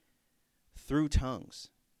through tongues.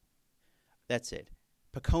 That's it.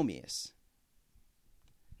 Pachomius.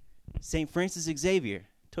 St. Francis Xavier.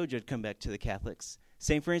 Told you I'd come back to the Catholics.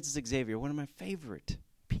 St. Francis Xavier, one of my favorite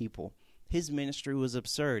people. His ministry was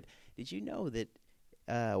absurd. Did you know that,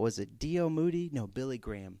 was it D.L. Moody? No, Billy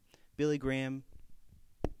Graham. Billy Graham.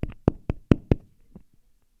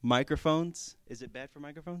 Microphones. Is it bad for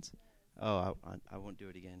microphones? Oh, I won't do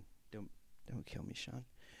it again. Don't kill me, Sean.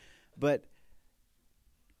 But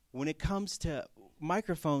when it comes to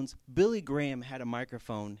microphones, Billy Graham had a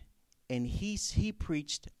microphone, and he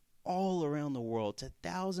preached all around the world to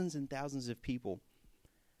thousands and thousands of people.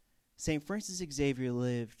 St. Francis Xavier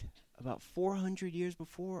lived about 400 years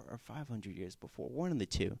before or 500 years before, one of the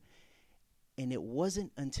two. And it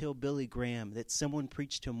wasn't until Billy Graham that someone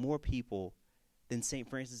preached to more people than St.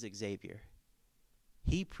 Francis Xavier.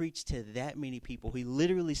 He preached to that many people. He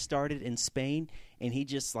literally started in Spain, and he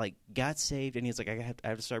just like got saved, and he's like, I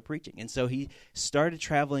have to start preaching. And so he started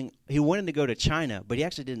traveling. He wanted to go to China, but he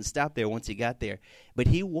actually didn't stop there once he got there. But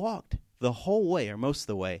he walked the whole way, or most of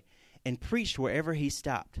the way, and preached wherever he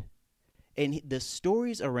stopped. And the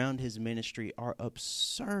stories around his ministry are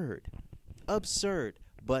absurd.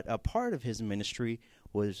 But a part of his ministry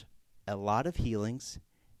was a lot of healings,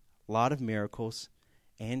 a lot of miracles,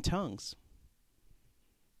 and tongues.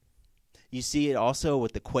 You see it also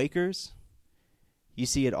with the Quakers. You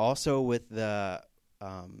see it also with the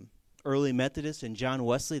early Methodists and John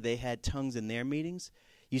Wesley. They had tongues in their meetings.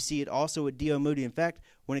 You see it also with D.L. Moody. In fact,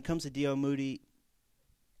 when it comes to D.L. Moody,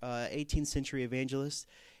 18th century evangelist,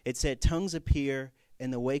 it said tongues appear in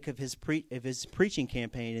the wake of his preaching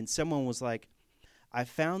campaign. And someone was like, I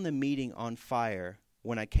found the meeting on fire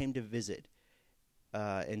when I came to visit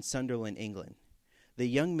in Sunderland, England. The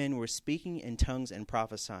young men were speaking in tongues and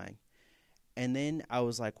prophesying. And then I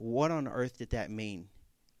was like, what on earth did that mean?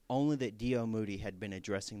 Only that D.L. Moody had been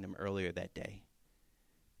addressing them earlier that day.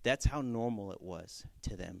 That's how normal it was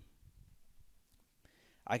to them.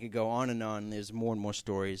 I could go on and on. There's more and more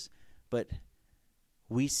stories. But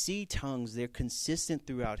we see tongues. They're consistent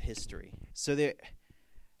throughout history. So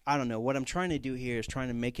I don't know. What I'm trying to do here is trying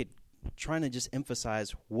to just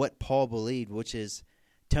emphasize what Paul believed, which is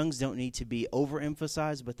tongues don't need to be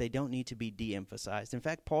overemphasized, but they don't need to be de-emphasized. In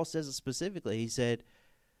fact, Paul says it specifically. He said,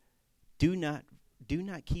 do not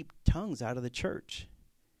keep tongues out of the church.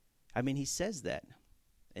 I mean, he says that.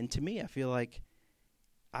 And to me, I feel like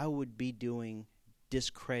I would be doing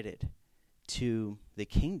discredit to the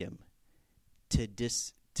kingdom to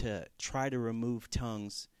try to remove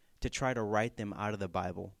tongues, to try to write them out of the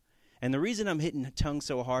Bible. And the reason I'm hitting tongues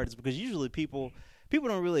so hard is because usually people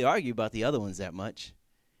don't really argue about the other ones that much.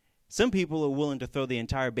 Some people are willing to throw the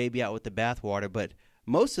entire baby out with the bathwater, but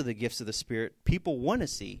most of the gifts of the Spirit, people want to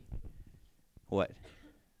see. What?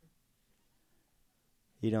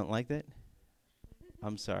 You don't like that?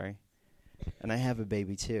 I'm sorry. And I have a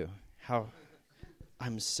baby too.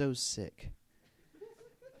 I'm so sick.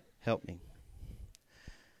 Help me.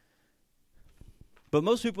 But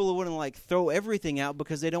most people wouldn't throw everything out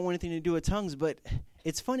because they don't want anything to do with tongues. But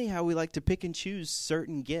it's funny how we like to pick and choose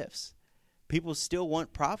certain gifts. People still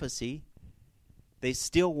want prophecy. They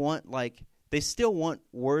still want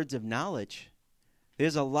words of knowledge.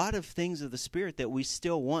 There's a lot of things of the Spirit that we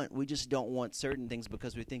still want. We just don't want certain things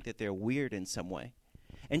because we think that they're weird in some way.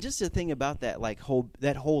 And just the thing about that, whole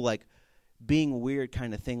being weird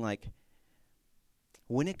kind of thing,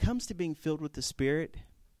 when it comes to being filled with the Spirit,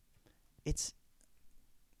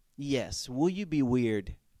 yes, will you be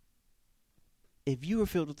weird? If you are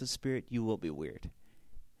filled with the Spirit, you will be weird.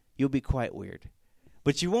 You'll be quite weird.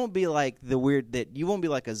 But you won't be like you won't be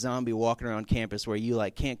like a zombie walking around campus where you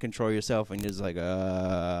can't control yourself and you're just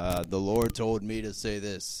the Lord told me to say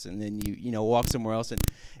this, and then you walk somewhere else, and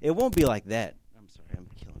it won't be like that. I'm sorry, I'm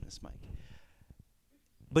killing this mic.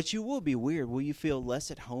 But you will be weird. Will you feel less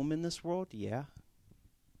at home in this world? Yeah.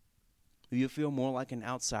 Will you feel more like an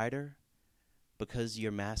outsider because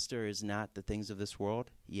your master is not the things of this world?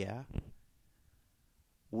 Yeah.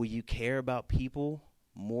 Will you care about people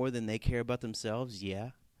more than they care about themselves?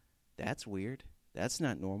 Yeah. That's weird. That's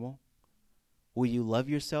not normal. Will you love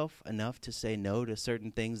yourself enough to say no to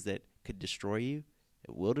certain things that could destroy you?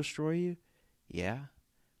 It will destroy you? Yeah.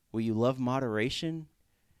 Will you love moderation?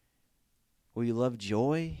 Will you love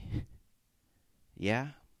joy? Yeah.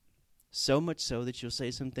 So much so that you'll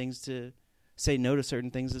say no to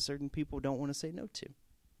certain things that certain people don't want to say no to.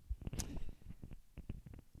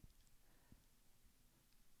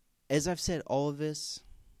 As I've said all of this,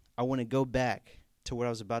 I want to go back to what I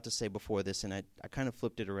was about to say before this, and I kind of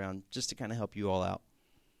flipped it around just to kind of help you all out.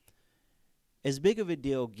 As big of a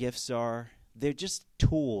deal gifts are, they're just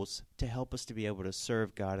tools to help us to be able to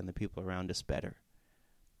serve God and the people around us better.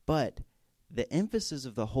 But the emphasis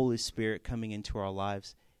of the Holy Spirit coming into our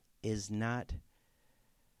lives is not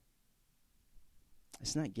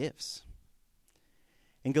gifts.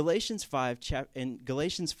 In Galatians 5,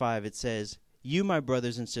 it says, "You, my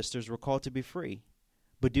brothers and sisters, were called to be free,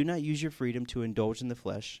 but do not use your freedom to indulge in the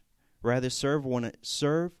flesh. Rather, serve one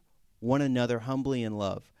another humbly in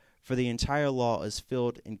love. For the entire law is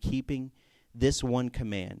filled in keeping this one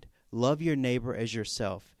command: love your neighbor as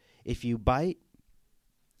yourself. If you bite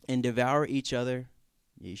and devour each other,"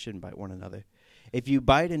 you shouldn't bite one another. "If you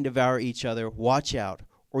bite and devour each other, watch out,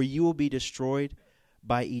 or you will be destroyed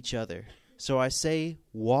by each other. So I say,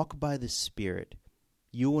 walk by the Spirit.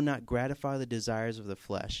 You will not gratify the desires of the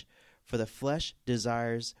flesh. For the flesh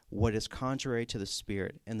desires what is contrary to the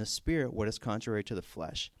Spirit, and the Spirit what is contrary to the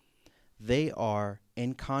flesh. They are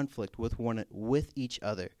in conflict with each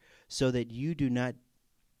other, so that you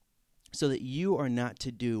are not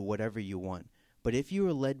to do whatever you want. But if you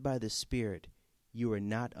are led by the Spirit, you are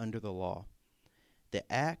not under the law.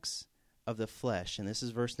 The acts of the flesh," and this is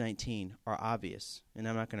verse 19, "are obvious." And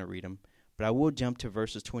I'm not going to read them, but I will jump to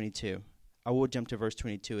verse 22.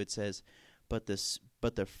 It says, but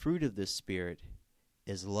the fruit of the Spirit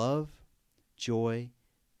is love, joy,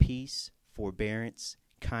 peace, forbearance,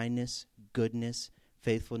 kindness, goodness,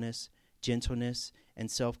 faithfulness, gentleness,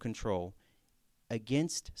 and self-control.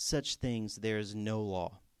 Against such things there is no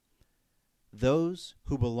law. Those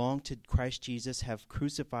who belong to Christ Jesus have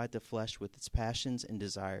crucified the flesh with its passions and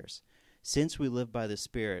desires. Since we live by the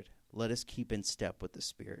Spirit, let us keep in step with the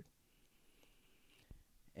Spirit.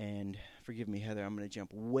 And forgive me, Heather, I'm going to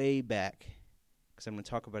jump way back because I'm going to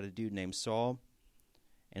talk about a dude named Saul,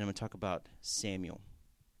 and I'm going to talk about Samson.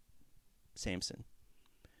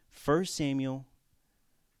 1 Samuel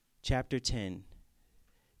chapter 10.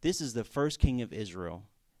 This is the first king of Israel,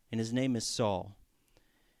 and his name is Saul.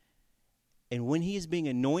 And when he is being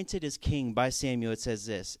anointed as king by Samuel, it says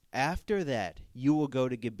this: after that, you will go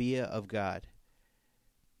to Gibeah of God,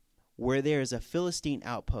 where there is a Philistine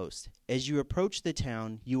outpost. As you approach the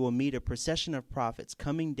town, you will meet a procession of prophets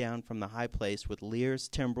coming down from the high place with lyres,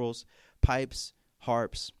 timbrels, pipes,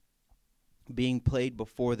 harps being played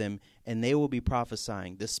before them, and they will be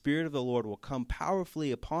prophesying. The Spirit of the Lord will come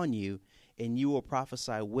powerfully upon you, and you will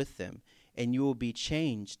prophesy with them, and you will be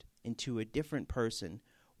changed into a different person.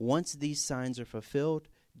 Once these signs are fulfilled,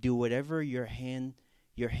 do whatever your hand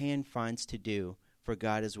finds to do, for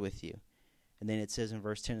God is with you. And then it says in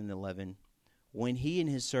verse 10 and 11, when he and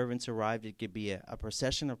his servants arrived at Gibeah, a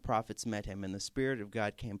procession of prophets met him, and the Spirit of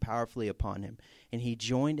God came powerfully upon him, and he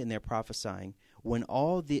joined in their prophesying. When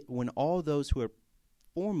all those who had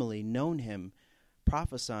formerly known him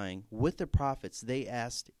prophesying with the prophets, they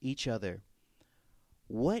asked each other,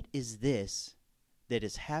 what is this that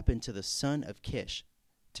has happened to the son of Kish,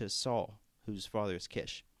 to Saul, whose father is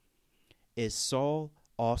Kish? Is Saul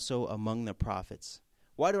also among the prophets?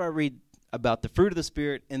 Why do I read about the fruit of the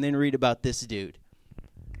Spirit and then read about this dude?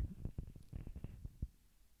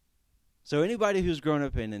 So anybody who's grown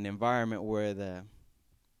up in an environment where the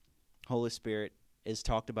Holy Spirit is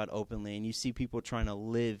talked about openly, and you see people trying to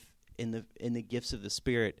live in the gifts of the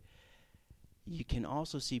Spirit, you can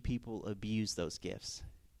also see people abuse those gifts,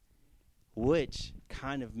 which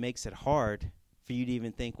kind of makes it hard for you to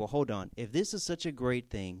even think, well, hold on, if this is such a great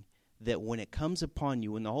thing, that when it comes upon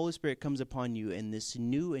you, when the Holy Spirit comes upon you in this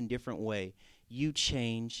new and different way, you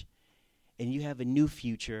change and you have a new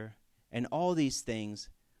future and all these things,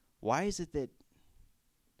 why is it that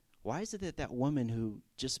that woman who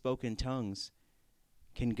just spoke in tongues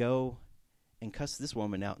can go and cuss this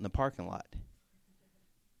woman out in the parking lot?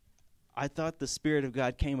 I thought the Spirit of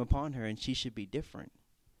God came upon her and she should be different.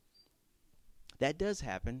 That does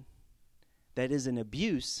happen. That is an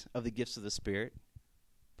abuse of the gifts of the Spirit,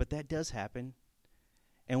 but that does happen.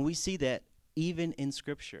 And we see that even in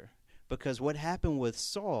Scripture, because what happened with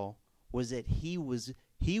Saul was that he was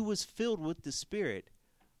filled with the Spirit,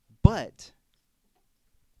 but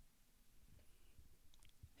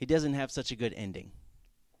he doesn't have such a good ending.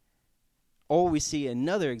 Or we see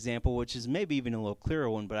another example, which is maybe even a little clearer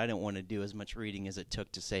one, but I didn't want to do as much reading as it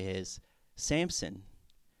took to say his. Samson.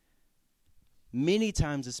 Many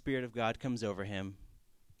times the Spirit of God comes over him,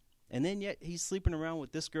 and then yet he's sleeping around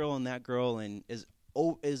with this girl and that girl and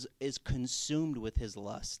is consumed with his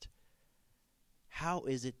lust. How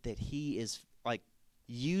is it that he is like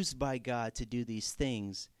used by God to do these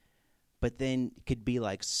things, but then could be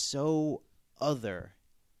like so other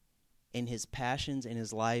in his passions, in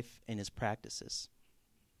his life, and his practices?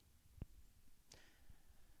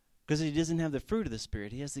 Because he doesn't have the fruit of the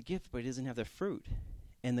Spirit. He has the gift, but he doesn't have the fruit.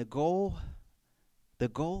 And the goal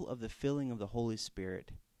of the filling of the Holy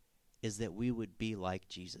Spirit is that we would be like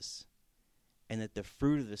Jesus. And that the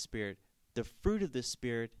fruit of the Spirit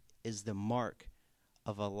is the mark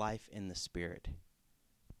of a life in the Spirit.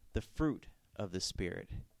 The fruit of the Spirit.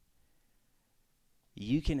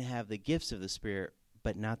 You can have the gifts of the Spirit,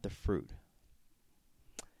 but not the fruit.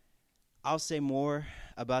 I'll say more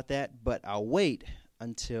about that, but I'll wait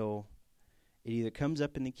until it either comes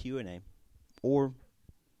up in the Q&A or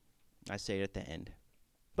I say it at the end.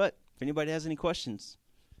 But if anybody has any questions,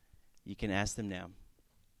 you can ask them now.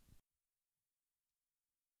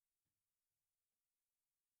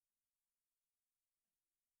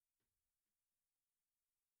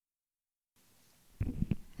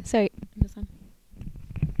 Sorry, this one.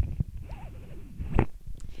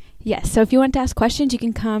 Yes, so if you want to ask questions, you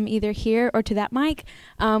can come either here or to that mic.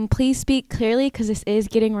 Please speak clearly because this is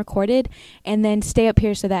getting recorded, and then stay up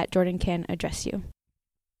here so that Jordan can address you.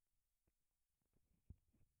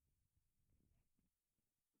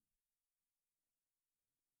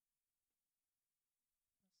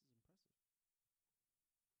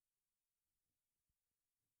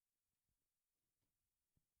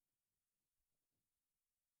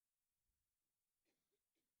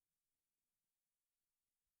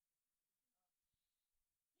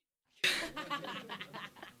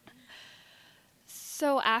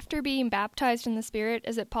 So after being baptized in the Spirit,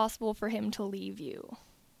 is it possible for him to leave you?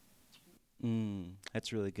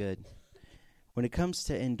 That's really good. When it comes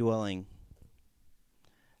to indwelling,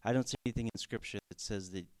 I don't see anything in Scripture that says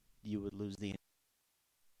that you would lose the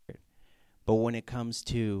Spirit. But when it comes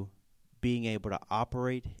to being able to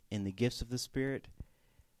operate in the gifts of the Spirit,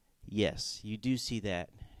 yes, you do see that.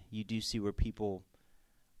 You do see where people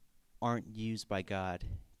aren't used by God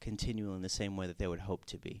continually in the same way that they would hope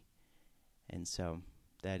to be. And so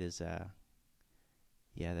that is,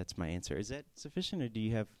 yeah, that's my answer. Is that sufficient, or do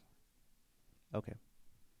you have? Okay.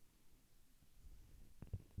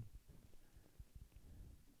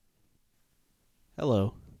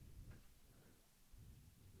 Hello.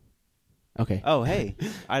 Okay. Oh, hey.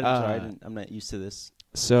 I'm sorry. I'm not used to this.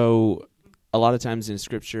 So, a lot of times in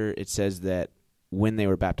Scripture, it says that when they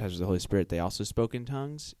were baptized with the Holy Spirit, they also spoke in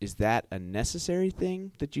tongues. Is that a necessary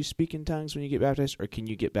thing that you speak in tongues when you get baptized, or can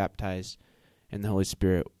you get baptized in the Holy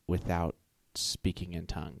Spirit without speaking in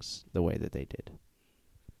tongues the way that they did?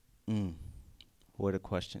 What a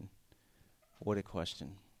question. What a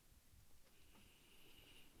question.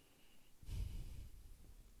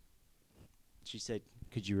 She said,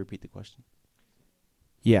 could you repeat the question?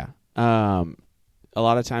 Yeah. A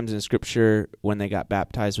lot of times in Scripture, when they got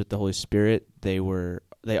baptized with the Holy Spirit, they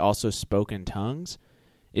also spoke in tongues.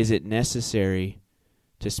 Is it necessary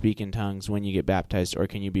to speak in tongues when you get baptized, or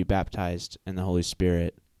can you be baptized in the Holy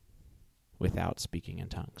Spirit without speaking in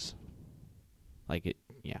tongues?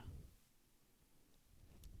 Yeah.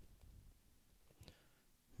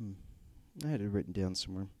 I had it written down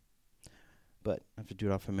somewhere, but I have to do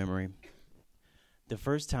it off of memory. The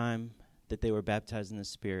first time that they were baptized in the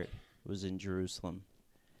Spirit was in Jerusalem,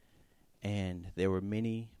 and there were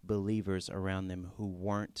many believers around them who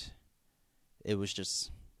weren't. It was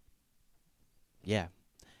just, yeah.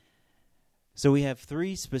 So we have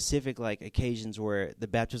three specific occasions where the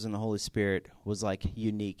baptism in the Holy Spirit was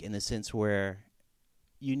unique in the sense where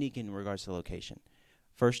unique in regards to location.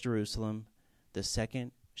 First, Jerusalem. The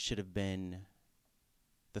second should have been,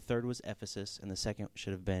 the third was Ephesus, and the second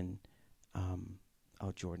should have been,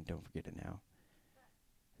 Jordan, don't forget it now.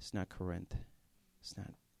 It's not Corinth. It's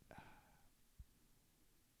not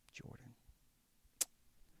Jordan.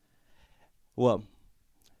 Well,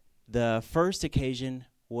 the first occasion,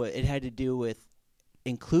 it had to do with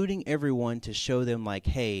including everyone to show them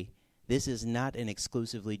hey, this is not an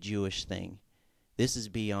exclusively Jewish thing. This is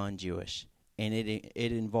beyond Jewish. And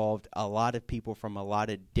it involved a lot of people from a lot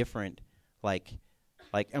of different,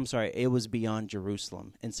 it was beyond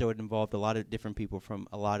Jerusalem. And so it involved a lot of different people from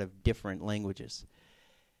a lot of different languages.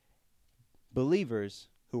 Believers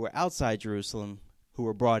who were outside Jerusalem who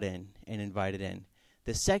were brought in and invited in.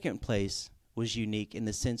 The second place was unique in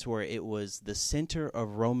the sense where it was the center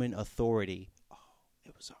of Roman authority. I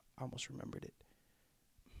almost remembered it.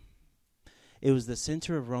 It was the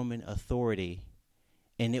center of Roman authority.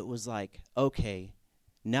 And it was okay,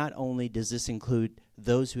 not only does this include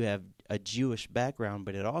those who have a Jewish background,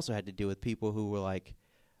 but it also had to do with people who were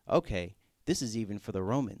okay, this is even for the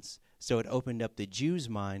Romans. So it opened up the Jews'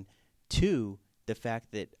 mind to the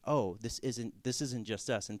fact that, this isn't just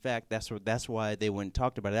us. In fact, that's why they went and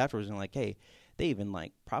talked about it afterwards and hey, they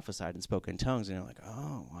even prophesied and spoke in tongues, and they're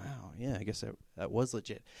oh wow, yeah, I guess that was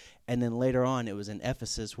legit. And then later on, it was in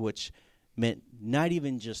Ephesus, which meant not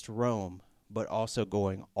even just Rome, but also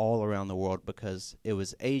going all around the world, because it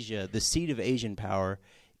was Asia, the seat of Asian power,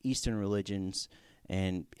 Eastern religions,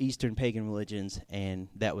 and Eastern pagan religions, and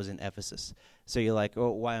that was in Ephesus. So you're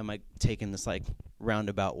why am I taking this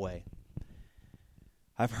roundabout way?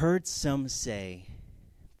 I've heard some say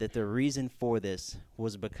that the reason for this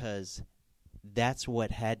was because that's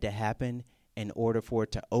what had to happen in order for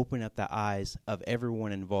it to open up the eyes of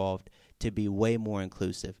everyone involved to be way more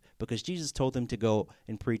inclusive, because Jesus told them to go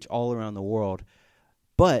and preach all around the world,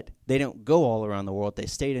 but they don't go all around the world. They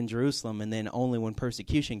stayed in Jerusalem, and then only when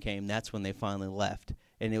persecution came, that's when they finally left.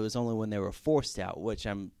 And it was only when they were forced out, which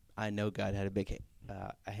I know God had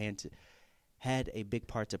had a big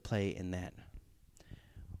part to play in that.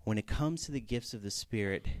 When it comes to the gifts of the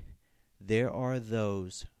Spirit, there are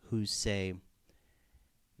those who say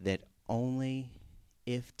that only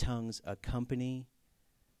if tongues accompany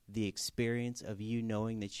the experience of you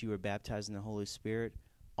knowing that you were baptized in the Holy Spirit,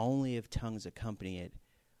 only if tongues accompany it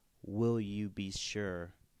will you be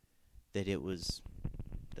sure that it was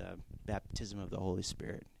the baptism of the Holy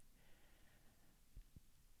Spirit.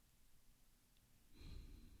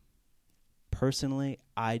 Personally,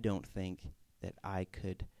 I don't think that I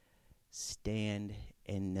could stand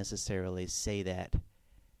and necessarily say that,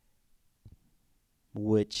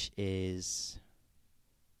 which is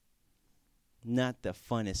not the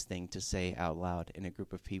funnest thing to say out loud in a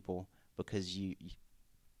group of people, because you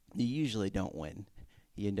usually don't win.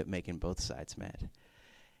 You end up making both sides mad.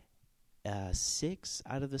 6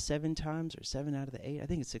 out of the 7 times, or 7 out of the 8, I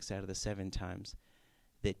think it's 6 out of the 7 times,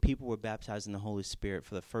 that people were baptized in the Holy Spirit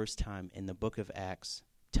for the first time in the book of Acts,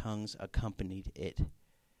 tongues accompanied it.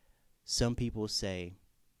 Some people say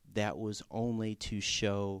that was only to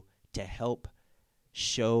help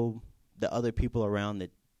show the other people around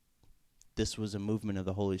that this was a movement of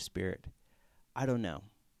the Holy Spirit. I don't know.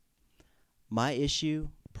 My issue,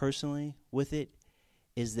 personally, with it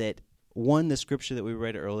is that, one, the scripture that we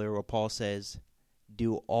read earlier where Paul says,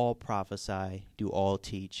 do all prophesy, do all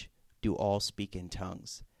teach, do all speak in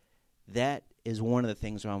tongues. That is one of the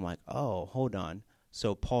things where I'm like, oh, hold on.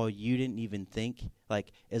 So, Paul, you didn't even think,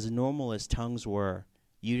 like, as normal as tongues were,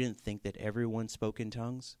 you didn't think that everyone spoke in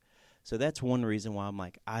tongues? So that's one reason why I'm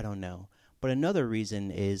like, I don't know. But another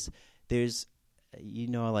reason is there's,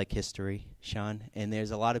 I like history, Sean, and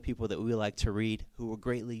there's a lot of people that we like to read who were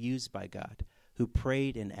greatly used by God, who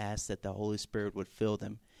prayed and asked that the Holy Spirit would fill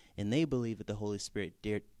them. And they believe that the Holy Spirit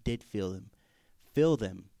did fill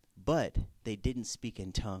them, but they didn't speak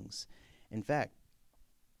in tongues. In fact,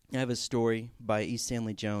 I have a story by E.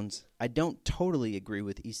 Stanley Jones. I don't totally agree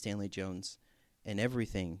with E. Stanley Jones and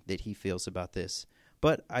everything that he feels about this,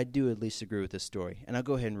 but I do at least agree with this story. And I'll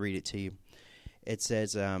go ahead and read it to you. It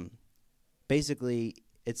says, basically,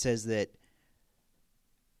 it says that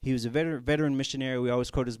he was a veteran missionary. We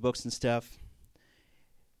always quote his books and stuff.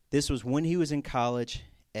 This was when he was in college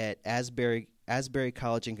at Asbury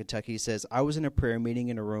College in Kentucky. He says, I was in a prayer meeting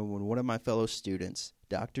in a room when one of my fellow students,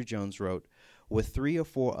 Dr. Jones, wrote, with 3 or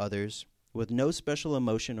 4 others, with no special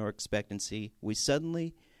emotion or expectancy, we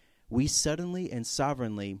suddenly and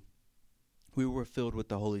sovereignly, we were filled with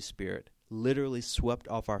the Holy Spirit, literally swept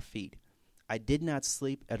off our feet. I did not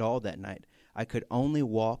sleep at all that night. I could only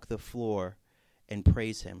walk the floor and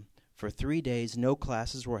praise him. For 3 days, no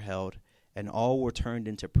classes were held, and all were turned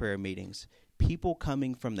into prayer meetings. People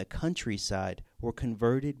coming from the countryside were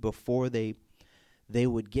converted before they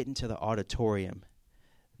would get into the auditorium.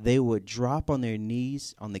 They would drop on their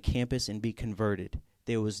knees on the campus and be converted.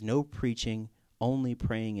 There was no preaching, only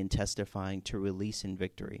praying and testifying to release and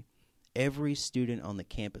victory. Every student on the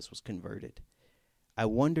campus was converted. I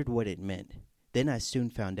wondered what it meant. Then I soon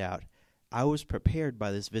found out. I was prepared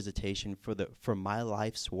by this visitation for my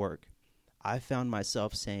life's work. I found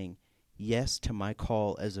myself saying yes to my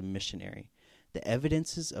call as a missionary. The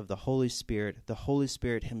evidences of the Holy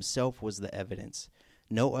Spirit himself was the evidence.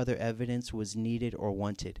 No other evidence was needed or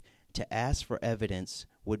wanted. To ask for evidence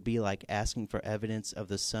would be like asking for evidence of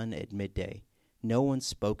the sun at midday. No one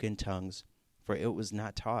spoke in tongues, for it was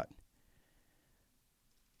not taught.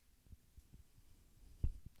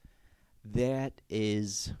 That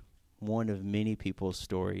is one of many people's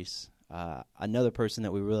stories. Another person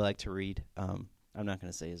that we really like to read, I'm not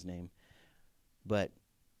going to say his name, but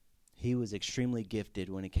he was extremely gifted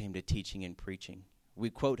when it came to teaching and preaching. We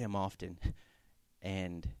quote him often,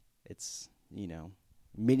 and it's,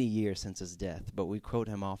 many years since his death, but we quote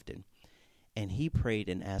him often. And he prayed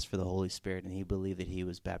and asked for the Holy Spirit, and he believed that he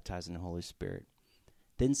was baptized in the Holy Spirit.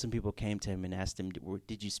 Then some people came to him and asked him,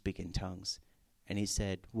 did you speak in tongues? And he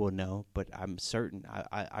said, well, no, but I'm certain.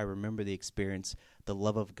 I remember the experience, the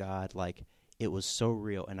love of God, like it was so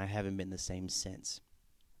real, and I haven't been the same since.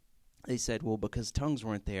 They said, well, because tongues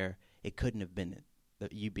weren't there, it couldn't have been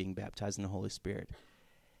you being baptized in the Holy Spirit.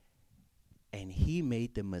 And he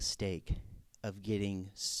made the mistake of getting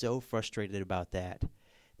so frustrated about that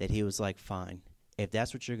he was like, fine, if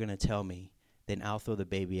that's what you're going to tell me, then I'll throw the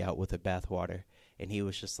baby out with the bathwater. And he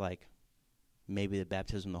was just like, maybe the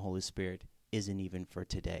baptism of the Holy Spirit isn't even for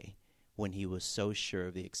today, when he was so sure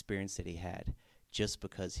of the experience that he had, just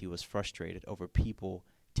because he was frustrated over people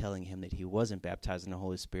telling him that he wasn't baptized in the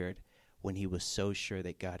Holy Spirit, when he was so sure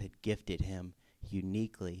that God had gifted him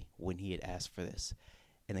uniquely when he had asked for this.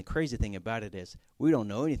 And the crazy thing about it is, we don't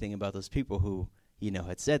know anything about those people who,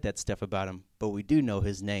 had said that stuff about him, but we do know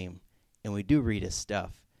his name, and we do read his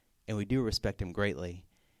stuff, and we do respect him greatly,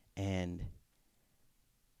 and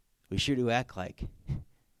we sure do act like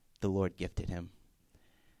the Lord gifted him.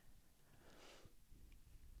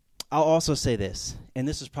 I'll also say this, and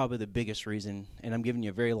this is probably the biggest reason, and I'm giving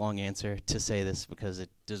you a very long answer to say this because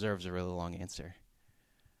it deserves a really long answer.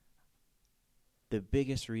 The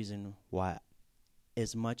biggest reason why,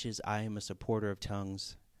 as much as I am a supporter of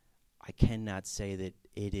tongues, I cannot say that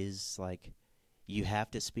it is like you have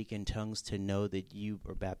to speak in tongues to know that you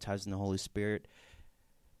are baptized in the Holy Spirit,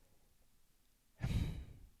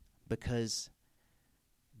 because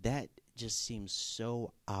that just seems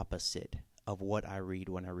so opposite of what I read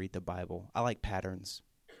when I read the Bible. I like patterns.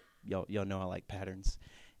 Y'all know I like patterns.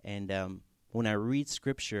 And when I read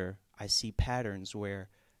Scripture, I see patterns where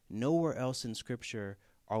nowhere else in Scripture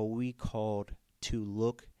are we called to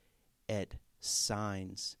look at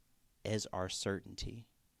signs as our certainty.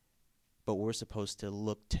 But we're supposed to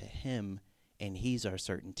look to him, and he's our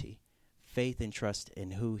certainty. Faith and trust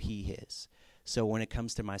in who he is. So when it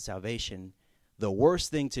comes to my salvation, the worst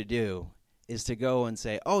thing to do is to go and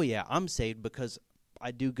say, oh yeah, I'm saved because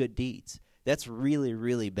I do good deeds. That's really,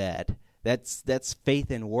 really bad. That's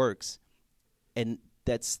faith in works, and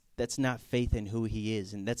that's not faith in who he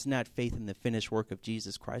is, and that's not faith in the finished work of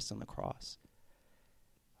Jesus Christ on the cross.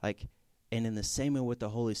 Like, and in the same way with the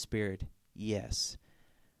Holy Spirit, yes,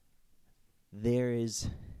 there's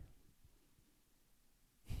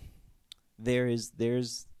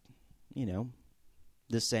you know,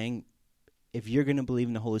 the saying, if you're going to believe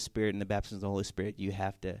in the Holy Spirit and the baptism of the Holy Spirit, you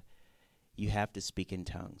have to speak in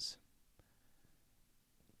tongues.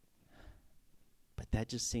 But that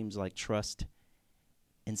just seems like trust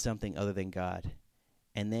in something other than God.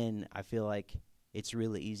 And then I feel like it's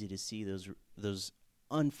really easy to see those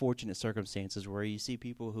unfortunate circumstances where you see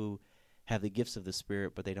people who have the gifts of the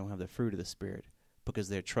Spirit, but they don't have the fruit of the Spirit because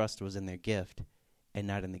their trust was in their gift and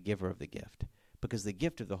not in the giver of the gift. Because the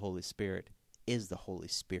gift of the Holy Spirit is the Holy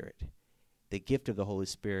Spirit. The gift of the Holy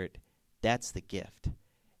Spirit, that's the gift.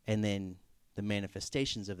 And then the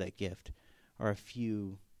manifestations of that gift are a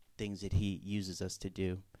few things that he uses us to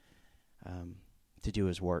do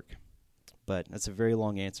his work. But that's a very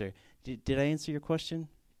long answer. Did I answer your question?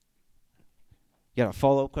 You got a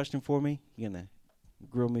follow-up question for me? You gonna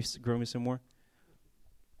grill me some more?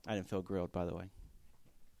 I didn't feel grilled, by the way.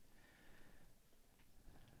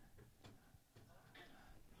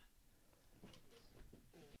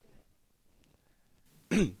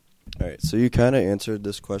 All right, so you kind of answered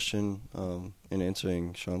this question in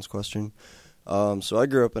answering Sean's question. So I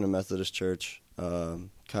grew up in a Methodist church, kind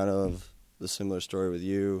of the similar story with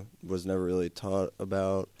you, was never really taught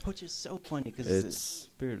about. Which is so funny because the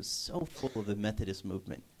Spirit is so full of the Methodist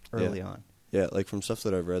movement early on. Yeah, like from stuff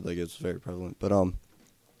that I've read, like it's very prevalent. But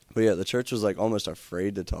yeah, the church was like almost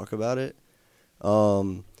afraid to talk about it.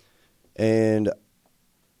 And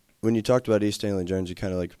when you talked about E. Stanley Jones, you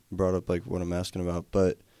kind of like brought up like what I'm asking about.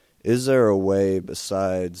 But is there a way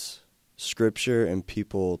besides Scripture and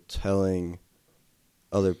people telling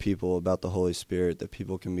other people about the Holy Spirit that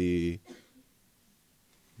people can be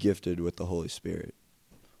gifted with the Holy Spirit?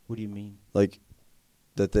 What do you mean? Like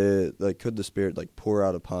that could the Spirit like pour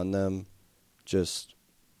out upon them just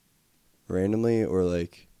randomly, or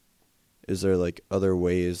like is there like other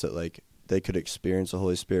ways that like they could experience the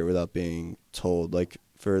Holy Spirit without being told, like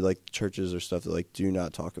for like churches or stuff that like do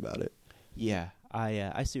not talk about it? Yeah,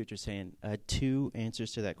 I see what you're saying. Two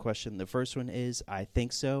answers to that question. The first one is I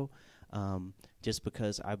think so, just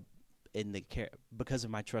because because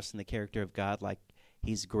of my trust in the character of God. Like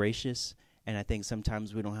He's gracious, and I think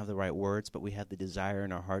sometimes we don't have the right words, but we have the desire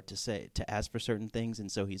in our heart to ask for certain things,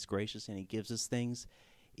 and so He's gracious and He gives us things,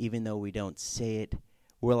 even though we don't say it.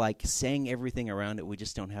 We're like saying everything around it. We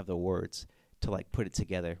just don't have the words to like put it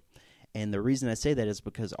together. And the reason I say that is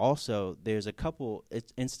because also there's a couple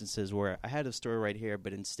instances where I had a story right here,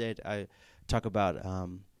 but instead I talk about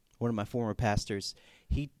one of my former pastors.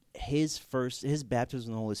 His baptism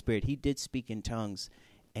in the Holy Spirit, he did speak in tongues,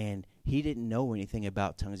 and he didn't know anything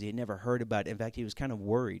about tongues. He had never heard about it. In fact, he was kind of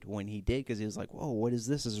worried when he did because he was like, whoa, what is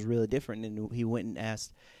this? This is really different. And he went and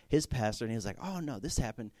asked his pastor, and he was like, oh, no, this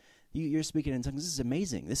happened. You're speaking in tongues. This is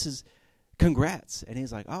amazing. This is congrats. And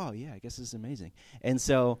he's like, oh, yeah, I guess this is amazing. And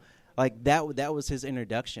so like that was his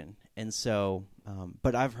introduction. And so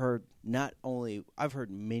but I've heard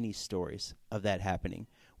many stories of that happening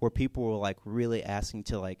where people were like really asking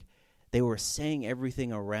to like they were saying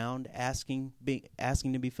everything around asking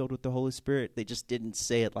to be filled with the Holy Spirit. They just didn't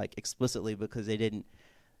say it like explicitly because they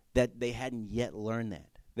hadn't yet learned that.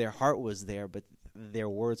 Their heart was there, but their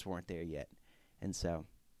words weren't there yet. And so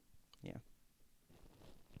yeah.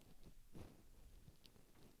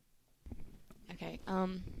 Okay.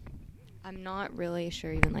 I'm not really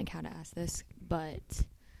sure even like how to ask this, but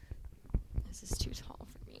this is too tall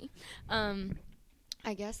for me.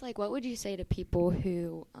 I guess like what would you say to people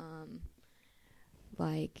who have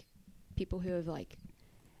like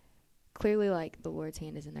clearly like the Lord's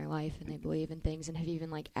hand is in their life and they believe in things and have even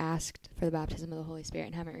like asked for the baptism of the Holy Spirit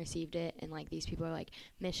and haven't received it, and like these people are like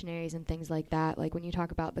missionaries and things like that. Like when you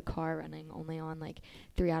talk about the car running only on like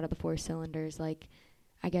 3 out of the 4 cylinders, like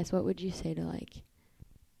I guess what would you say to like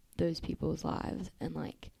those people's lives and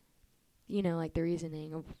like, you know, like the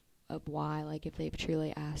reasoning of why, like if they've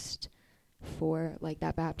truly asked for like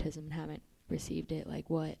that baptism and haven't received it, like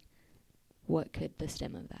what could the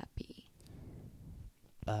stem of that be?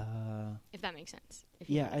 If that makes sense.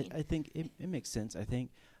 I think it makes sense. I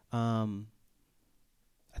think I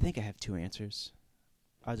have 2 answers.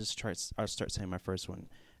 I'll start saying my first one.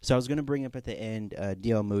 So I was going to bring up at the end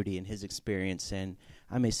D.L. Moody and his experience, and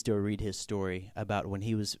I may still read his story about when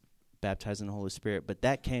he was baptized in the Holy Spirit, but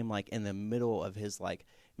that came like in the middle of his like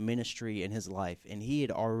ministry in his life, and he had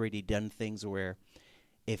already done things where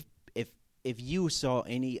if you saw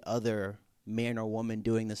any other man or woman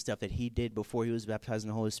doing the stuff that he did before he was baptized in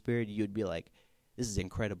the Holy Spirit, you'd be like, this is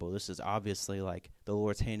incredible. This is obviously like the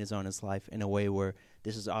Lord's hand is on his life in a way where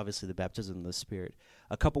this is obviously the baptism of the Spirit.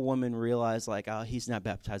 A couple women realized like, oh, he's not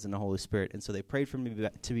baptized in the Holy Spirit. And so they prayed for him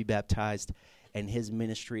to be baptized, and his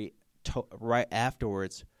ministry right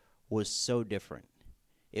afterwards was so different.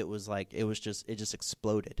 It just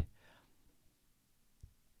exploded.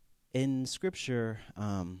 In Scripture,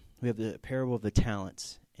 we have the parable of the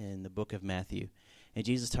talents in the book of Matthew. And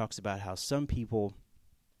Jesus talks about how some people,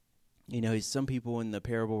 some people in the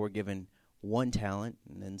parable were given 1 talent,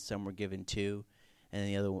 and then some were given 2,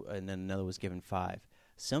 and then another was given 5.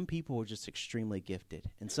 Some people were just extremely gifted,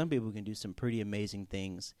 and some people can do some pretty amazing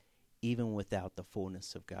things even without the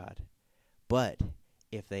fullness of God. But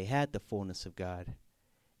if they had the fullness of God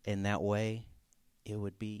in that way, it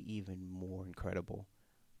would be even more incredible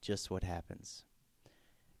just what happens.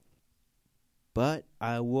 But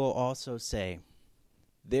I will also say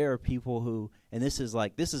there are people who, and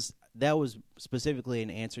that was specifically an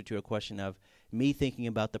answer to a question of me thinking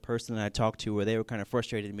about the person that I talked to where they were kind of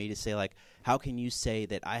frustrated at me to say, like, how can you say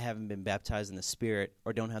that I haven't been baptized in the Spirit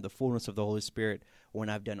or don't have the fullness of the Holy Spirit when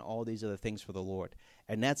I've done all these other things for the Lord?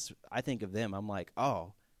 And I think of them, I'm like,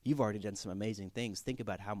 oh, you've already done some amazing things. Think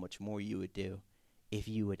about how much more you would do if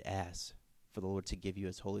you would ask for the Lord to give you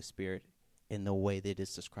his Holy Spirit in the way that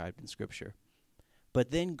is described in Scripture.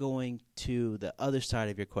 But then going to the other side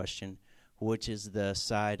of your question, which is the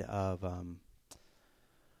side of,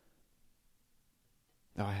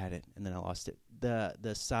 I had it and then I lost it.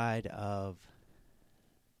 The side of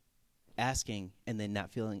asking and then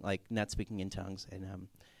not feeling like not speaking in tongues, and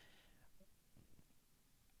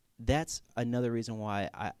that's another reason why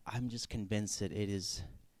I'm just convinced that it is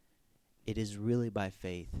really by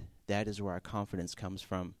faith. That is where our confidence comes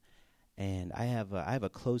from. And I have a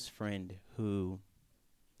close friend who.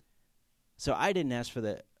 So I didn't ask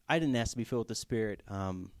to be filled with the Spirit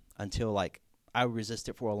until like I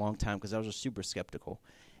resisted for a long time because I was just super skeptical.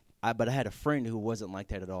 But I had a friend who wasn't like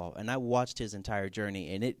that at all, and I watched his entire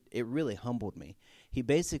journey, and it really humbled me. He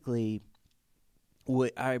basically,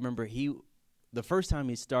 I remember the first time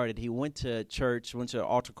he started, he went to church, went to an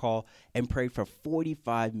altar call, and prayed for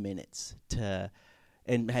 45 minutes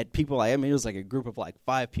and had people, it was like a group of like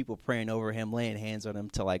 5 people praying over him, laying hands on him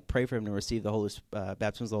to like pray for him to receive the Holy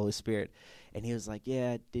baptism of the Holy Spirit. And he was like,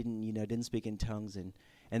 yeah, didn't speak in tongues. And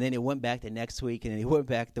then he went back the next week, and then he went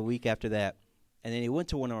back the week after that. And then he went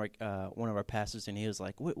to one of our pastors, and he was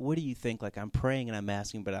like, what do you think? Like, I'm praying and I'm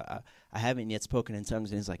asking, but I haven't yet spoken in tongues.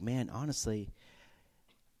 And he's like, man, honestly,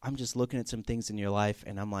 I'm just looking at some things in your life,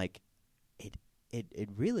 and I'm like, it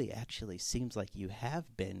really actually seems like you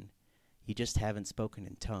have been. You just haven't spoken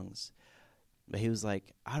in tongues. But he was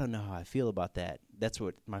like, I don't know how I feel about that. That's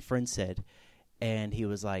what my friend said. And he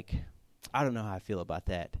was like, I don't know how I feel about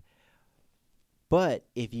that. But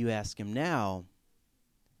if you ask him now,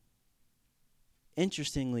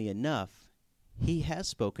 interestingly enough, he has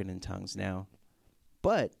spoken in tongues now.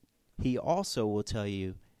 But he also will tell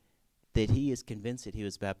you that he is convinced that he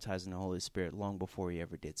was baptized in the Holy Spirit long before he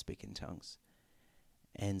ever did speak in tongues.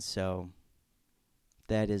 And so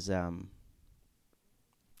that is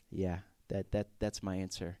that's my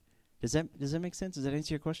answer. Does that make sense? Does that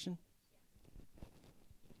answer your question?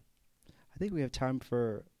 I think we have time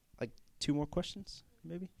for like 2 more questions,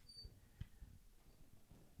 maybe.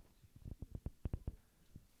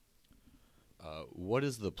 What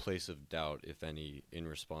is the place of doubt, if any, in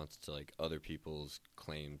response to like other people's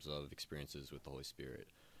claims of experiences with the Holy Spirit,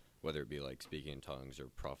 whether it be like speaking in tongues or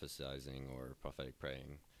prophesizing or prophetic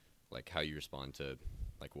praying, like how you respond to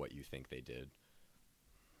like what you think they did?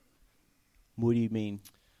 What do you mean?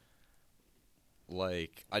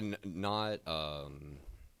 Like I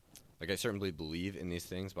certainly believe in these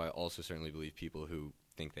things, but I also certainly believe people who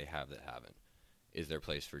think they have that haven't. Is there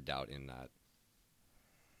place for doubt in that?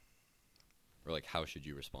 Or, like, how should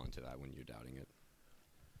you respond to that when you're doubting it?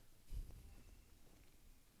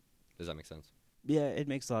 Does that make sense? Yeah, it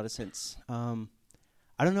makes a lot of sense. I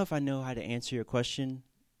don't know if I know how to answer your question.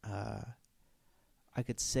 I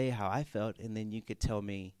could say how I felt, and then you could tell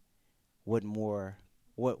me what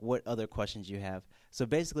other questions you have. So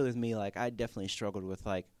basically with me, like, I definitely struggled with,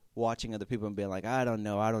 like, watching other people and being like, I don't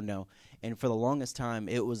know. And for the longest time,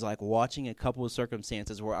 it was like watching a couple of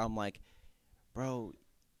circumstances where I'm like, bro,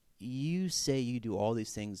 you say you do all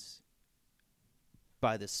these things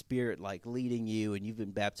by the Spirit, like leading you, and you've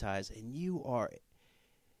been baptized, and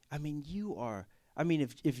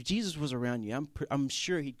if Jesus was around you, I'm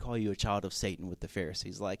sure he'd call you a child of Satan with the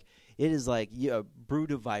Pharisees. Like, it is like a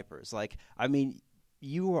brood of vipers. Like,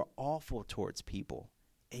 you are awful towards people,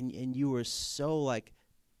 and you are so like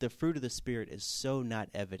the fruit of the Spirit is so not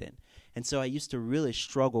evident. And so I used to really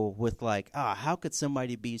struggle with like, how could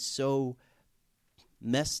somebody be so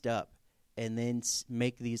messed up and then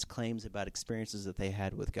make these claims about experiences that they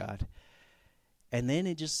had with God? And then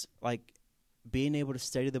it just like being able to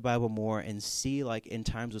study the Bible more and see like in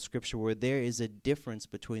times of Scripture where there is a difference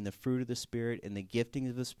between the fruit of the Spirit and the gifting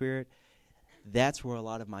of the Spirit. That's where a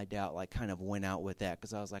lot of my doubt like kind of went out with that,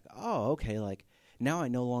 because I was like, oh, okay, like now I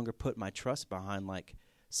no longer put my trust behind like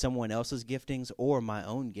someone else's giftings or my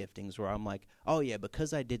own giftings, where I'm like, oh yeah,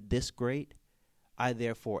 because I did this great, I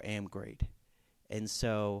therefore am great. And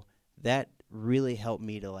so that really helped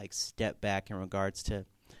me to like step back in regards to,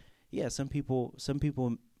 yeah, some people,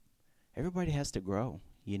 everybody has to grow,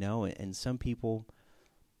 you know, and some people,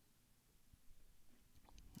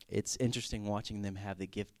 it's interesting watching them have the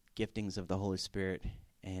giftings of the Holy Spirit,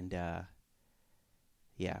 and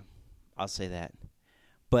yeah, I'll say that.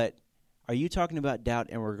 But are you talking about doubt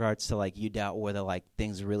in regards to like you doubt whether like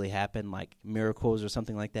things really happen, like miracles or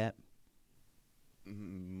something like that?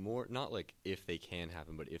 More not like if they can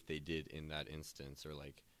happen, but if they did in that instance, or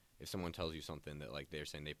like if someone tells you something that like they're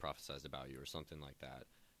saying they prophesied about you or something like that,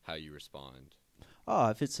 how you respond. Oh,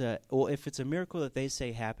 if it's a miracle that they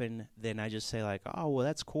say happened, then I just say like, oh, well,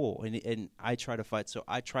 that's cool, and I try to fight. So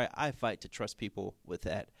I fight to trust people with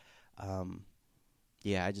that.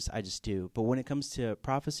 Yeah, I just do. But when it comes to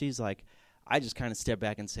prophecies, like I just kind of step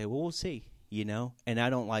back and say, well, we'll see, you know. And I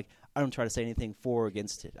don't try to say anything for or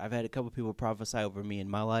against it. I've had a couple people prophesy over me in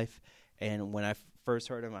my life, and when I first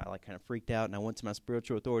heard them, I like kind of freaked out, and I went to my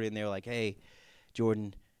spiritual authority, and they were like, hey,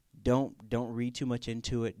 Jordan, don't read too much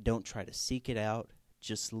into it. Don't try to seek it out.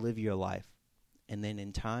 Just live your life, and then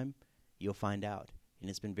in time, you'll find out. And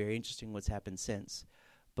it's been very interesting what's happened since.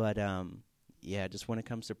 But yeah, just when it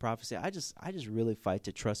comes to prophecy, I just really fight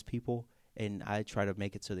to trust people, and I try to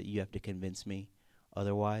make it so that you have to convince me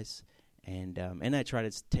otherwise. And I try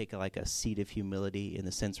to take like a seat of humility in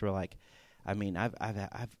the sense where like, I mean,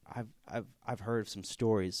 I've heard of some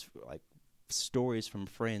stories, like stories from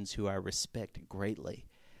friends who I respect greatly.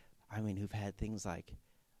 I mean, who've had things like,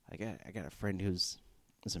 I got a friend who's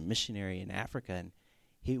a missionary in Africa, and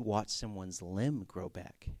he watched someone's limb grow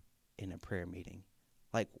back in a prayer meeting.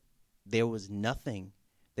 Like there was nothing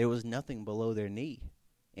below their knee,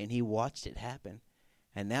 and he watched it happen.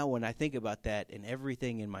 And now when I think about that, and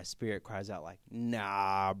everything in my spirit cries out like,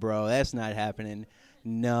 nah, bro, that's not happening.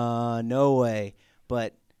 Nah, no way.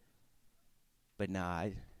 But nah,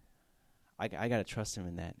 I got to trust him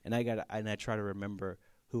in that. And I try to remember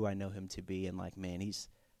who I know him to be, and like, man, he's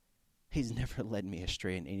never led me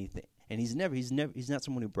astray in anything. And he's not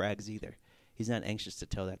someone who brags either. He's not anxious to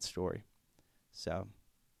tell that story. So,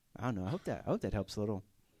 I don't know. I hope that helps a little.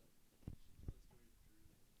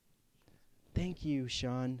 Thank you,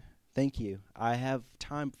 Sean. Thank you. I have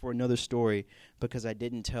time for another story because I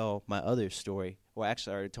didn't tell my other story. Well,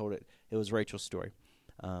 actually, I already told it. It was Rachel's story.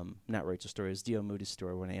 Not Rachel's story. It was D.L. Moody's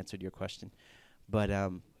story when I answered your question. But,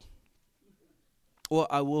 well,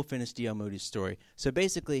 I will finish D.L. Moody's story. So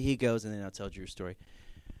basically, he goes, and then I'll tell Drew's story.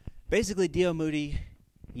 Basically, D.L. Moody,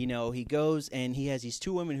 you know, he goes, and he has these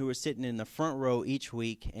two women who are sitting in the front row each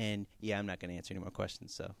week. And, yeah, I'm not going to answer any more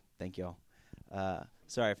questions, so thank y'all.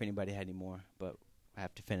 Sorry if anybody had any more, but I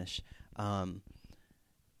have to finish.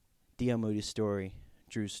 D.L. Moody's story,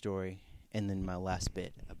 Drew's story, and then my last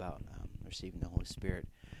bit about receiving the Holy Spirit.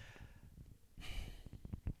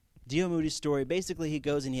 D.L. Moody's story, basically he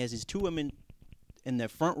goes and he has these two women in the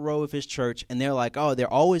front row of his church, and they're like, oh,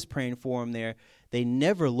 they're always praying for him there. They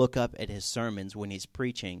never look up at his sermons when he's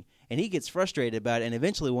preaching, and he gets frustrated about it, and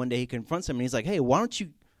eventually one day he confronts them, and he's like, hey, why don't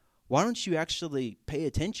you actually pay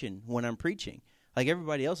attention when I'm preaching? Like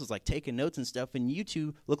everybody else is like taking notes and stuff, and you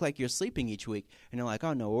two look like you're sleeping each week. And they're like,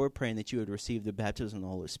 oh, no, we're praying that you would receive the baptism of the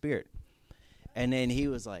Holy Spirit. And then he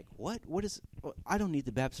was like, what? I don't need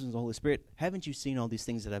the baptism of the Holy Spirit. Haven't you seen all these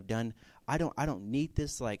things that I've done? I don't need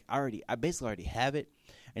this. Like I basically already have it.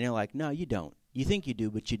 And they're like, no, you don't. You think you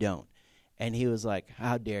do, but you don't. And he was like,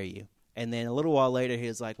 how dare you? And then a little while later, he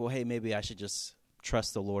was like, well, hey, maybe I should just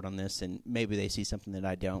trust the Lord on this, and maybe they see something that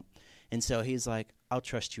I don't. And so he's like, I'll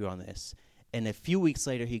trust you on this. And a few weeks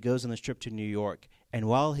later, he goes on this trip to New York. And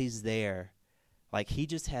while he's there, like he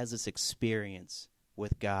just has this experience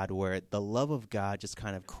with God where the love of God just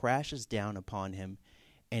kind of crashes down upon him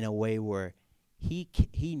in a way where he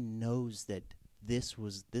knows that this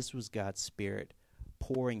was God's Spirit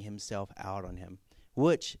pouring himself out on him,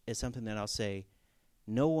 which is something that I'll say,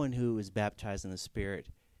 no one who is baptized in the Spirit,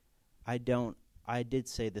 I did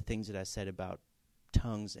say the things that I said about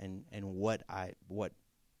tongues and what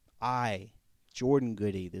I Jordan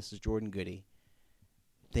Goody, this is Jordan Goody,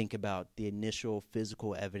 think about the initial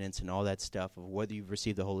physical evidence and all that stuff of whether you've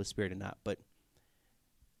received the Holy Spirit or not. But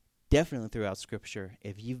definitely throughout Scripture,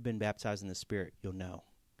 if you've been baptized in the Spirit, you'll know.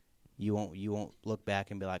 You won't look back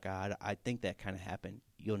and be like, I think that kind of happened.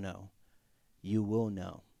 You'll know. You will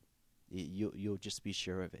know. You'll just be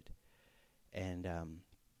sure of it. And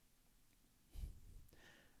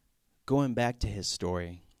going back to his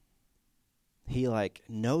story, he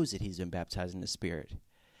knows that he's been baptized in the Spirit.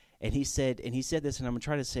 And he said this, and I'm going to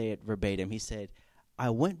try to say it verbatim. He said, I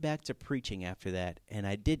went back to preaching after that, and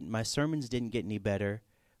my sermons didn't get any better.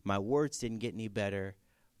 My words didn't get any better.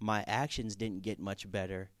 My actions didn't get much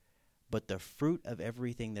better. But the fruit of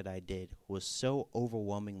everything that I did was so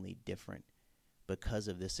overwhelmingly different because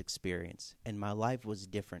of this experience. And my life was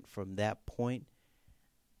different from that point.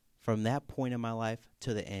 From that point in my life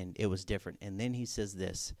to the end, it was different. And then he says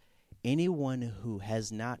this, anyone who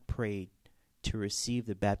has not prayed to receive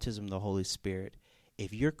the baptism of the Holy Spirit,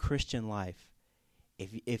 if your Christian life,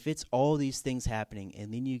 if it's all these things happening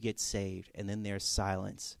and then you get saved and then there's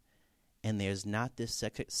silence and there's not this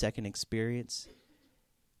second experience,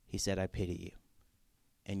 he said, I pity you,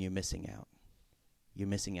 and you're missing out. You're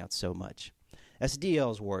missing out so much. That's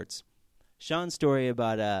DL's words. Sean's story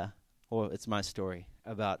about, it's my story,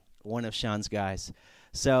 about one of Sean's guys.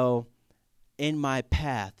 So in my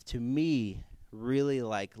path, to me, really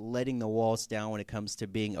letting the walls down when it comes to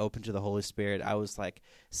being open to the Holy Spirit, I was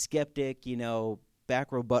skeptic,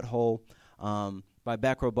 back row butthole. By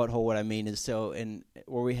back row butthole, what I mean is,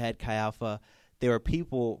 where we had Chi Alpha, there were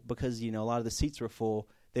people, because, a lot of the seats were full,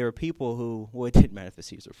 there were people who, it didn't matter if the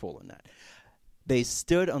seats were full or not. They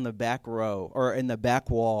stood on the back row or in the back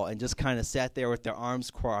wall and just kind of sat there with their arms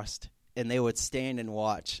crossed, and they would stand and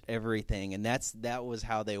watch everything. And that was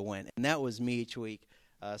how they went. And that was me each week.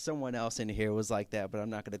 Someone else in here was like that, but I'm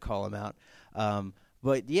not going to call him out.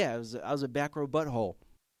 But yeah, I was a back row butthole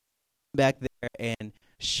back there. And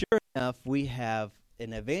sure enough, we have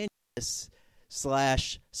an evangelist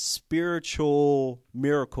 / spiritual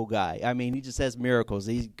miracle guy. I mean, he just has miracles.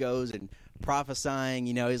 He goes and prophesying,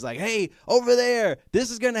 he's like, hey, over there, this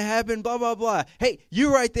is going to happen, blah, blah, blah. Hey,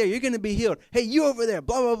 you right there, you're going to be healed. Hey, you over there,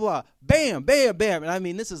 blah, blah, blah. Bam, bam, bam. And I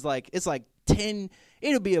mean, this is it's 10,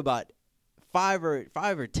 it'll be about 5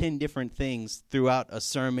 or 10 different things throughout a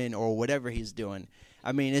sermon or whatever he's doing.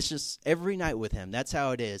 I mean, it's just every night with him. That's how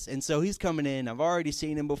it is. And so he's coming in. I've already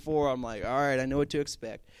seen him before. I'm like, all right, I know what to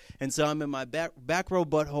expect. And so I'm in my back row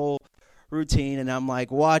butthole routine, and I'm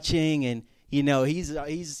watching, and he's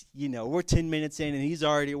we're 10 minutes in, and he's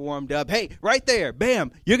already warmed up. Hey, right there,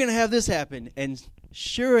 bam, you're gonna have this happen. And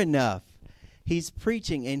sure enough, he's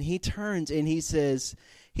preaching, and he turns and he says,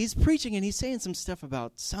 he's preaching and he's saying some stuff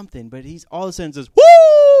about something, but he's all of a sudden says,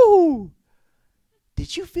 woo!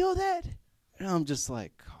 Did you feel that? And I'm just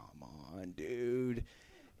like, come on, dude.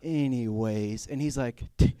 Anyways, and he's like,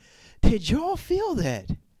 did y'all feel that?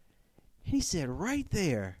 And he said, right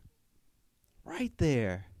there. Right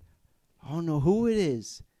there. I don't know who it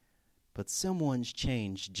is, but someone's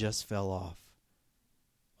chains just fell off.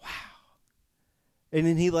 Wow. And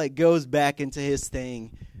then he goes back into his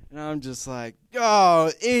thing, and I'm just like,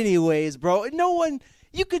 oh, anyways, bro. No one,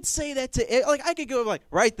 you could say that to, I could go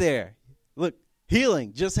right there. Look,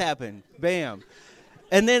 healing just happened. Bam.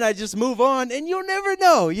 And then I just move on, and you'll never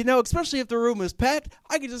know, especially if the room is packed.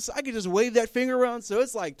 I could just wave that finger around, so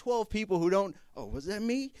it's 12 people who don't, oh, was that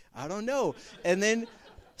me? I don't know. And then,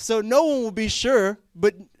 so no one will be sure,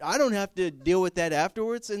 but I don't have to deal with that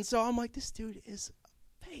afterwards. And so I'm like, this dude is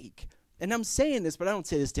fake. And I'm saying this, but I don't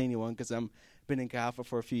say this to anyone because I'm been in Chi Alpha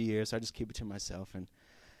for a few years, so I just keep it to myself. And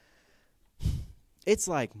it's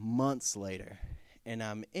months later, and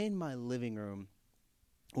I'm in my living room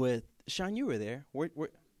with Sean. You were there. Where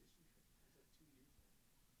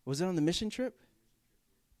was it on the mission trip?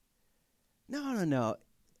 No.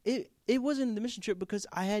 It wasn't the mission trip because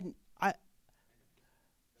I'm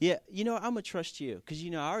gonna trust you because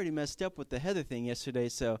I already messed up with the Heather thing yesterday,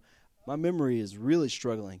 so my memory is really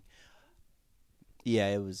struggling. Yeah,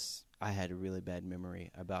 it was. I had a really bad memory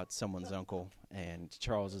about someone's uncle, and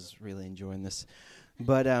Charles is really enjoying this.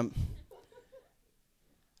 But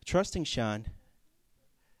trusting Sean.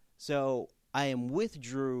 So I am with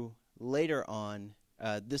Drew later on.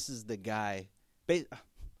 This is the guy.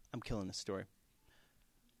 I'm killing the story.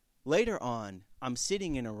 Later on, I'm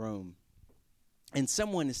sitting in a room, and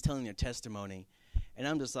someone is telling their testimony, and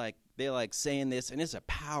I'm just they're saying this, and it's a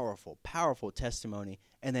powerful, powerful testimony.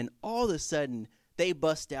 And then all of a sudden, they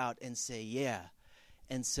bust out and say, yeah.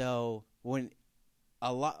 And so when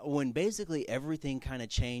basically everything kind of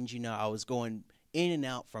changed, I was going in and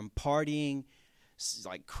out from partying,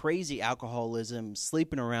 like crazy alcoholism,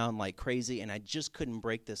 sleeping around like crazy, and I just couldn't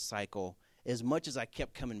break this cycle. As much as I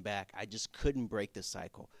kept coming back, I just couldn't break this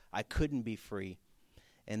cycle. I couldn't be free.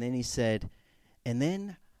 And then he said, and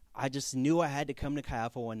then I just knew I had to come to Chi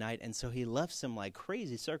Alpha one night, and so he left some like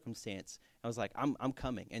crazy circumstance. I was like, I'm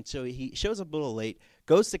coming. And so he shows up a little late,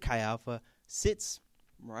 goes to Chi Alpha, sits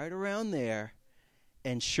right around there,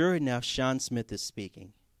 and sure enough, Sean Smith is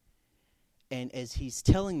speaking. And as he's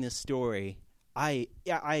telling this story, I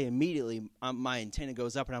immediately, my antenna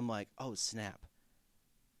goes up, and I'm like, oh, snap.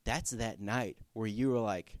 That's that night where you were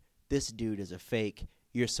like, this dude is a fake.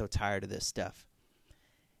 You're so tired of this stuff.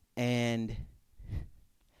 And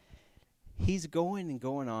he's going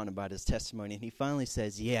on about his testimony, and he finally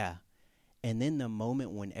says, yeah. And then the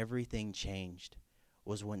moment when everything changed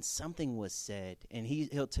was when something was said, and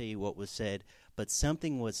he'll tell you what was said, but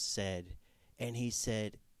something was said, and he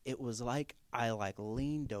said, it was like I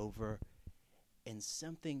leaned over, and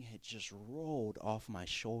something had just rolled off my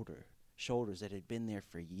shoulders that had been there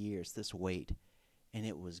for years, this weight, and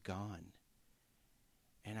it was gone.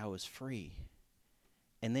 And I was free.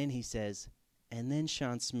 And then he says, and then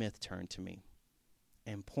Sean Smith turned to me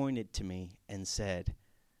and pointed to me and said,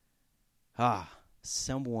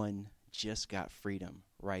 someone just got freedom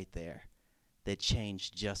right there. The chains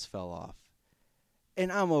just fell off.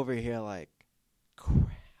 And I'm over here like, crap.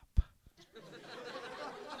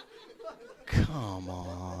 Come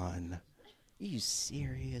on. Are you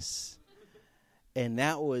serious? And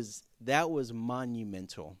that was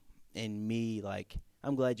monumental in me. Like,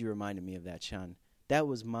 I'm glad you reminded me of that, Sean. That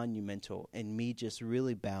was monumental in me just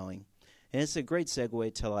really bowing. And it's a great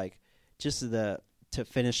segue to like just to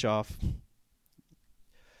finish off.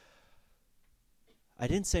 I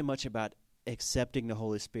didn't say much about accepting the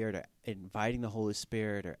Holy Spirit or inviting the Holy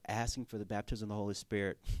Spirit or asking for the baptism of the Holy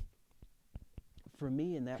Spirit. For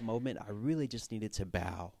me in that moment, I really just needed to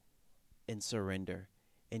bow and surrender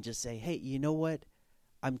and just say, hey, you know what?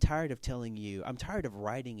 I'm tired of telling you. I'm tired of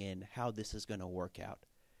writing in how this is going to work out,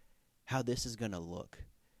 how this is going to look.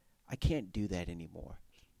 I can't do that anymore.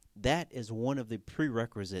 That is one of the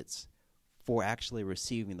prerequisites for actually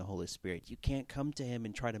receiving the Holy Spirit. You can't come to him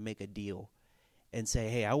and try to make a deal and say,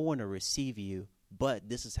 hey, I want to receive you, but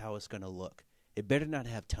this is how it's going to look. It better not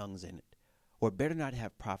have tongues in it, or it better not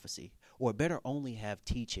have prophecy, or it better only have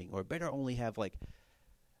teaching, or it better only have the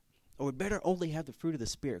fruit of the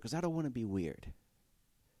Spirit, because I don't want to be weird.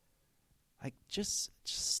 Like, just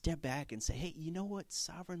step back and say, hey, you know what,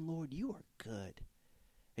 Sovereign Lord, you are good.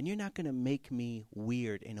 And you're not going to make me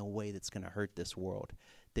weird in a way that's going to hurt this world.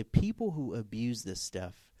 The people who abuse this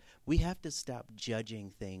stuff, we have to stop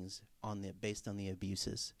judging things based on the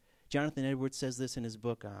abuses. Jonathan Edwards says this in his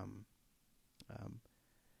book,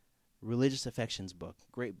 Religious Affections book.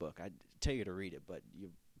 Great book. I'd tell you to read it, but you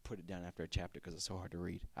put it down after a chapter because it's so hard to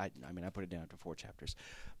read. I put it down after 4 chapters.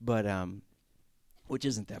 But which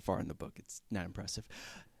isn't that far in the book. It's not impressive.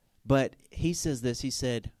 But he says this. He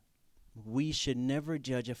said, we should never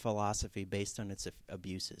judge a philosophy based on its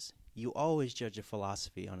abuses. You always judge a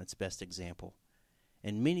philosophy on its best example.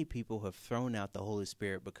 And many people have thrown out the Holy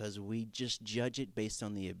Spirit because we just judge it based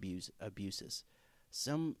on the abuses.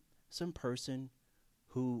 Some person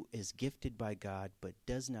who is gifted by God but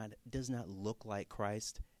does not look like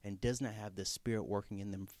Christ and does not have the Spirit working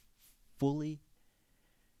in them fully,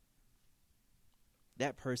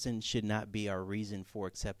 that person should not be our reason for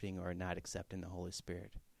accepting or not accepting the Holy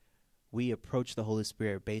Spirit. We approach the Holy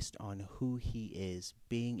Spirit based on who he is,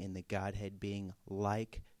 being in the Godhead, being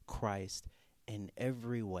like Christ in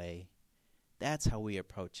every way. That's how we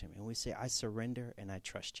approach him. And we say, I surrender and I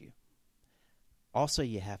trust you. Also,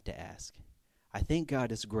 you have to ask. I think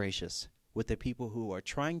God is gracious with the people who are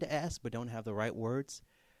trying to ask but don't have the right words.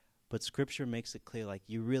 But Scripture makes it clear, like,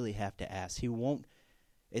 you really have to ask. He won't.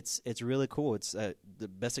 It's really cool. It's the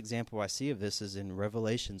best example I see of this is in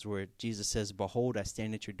Revelations, where Jesus says, behold, I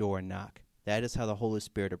stand at your door and knock. That is how the Holy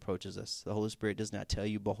Spirit approaches us. The Holy Spirit does not tell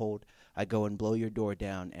you, behold, I go and blow your door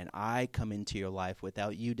down and I come into your life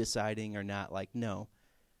without you deciding or not. Like, no.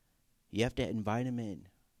 You have to invite him in.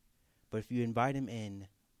 But if you invite him in,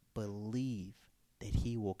 believe that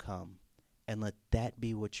he will come. And let that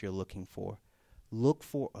be what you're looking for. Look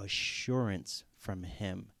for assurance from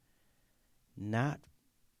him. Not,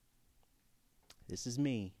 this is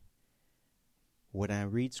me. When I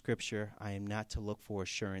read Scripture, I am not to look for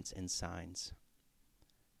assurance in signs.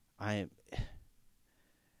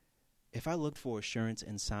 If I looked for assurance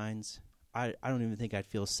in signs, I don't even think I'd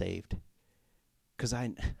feel saved. Because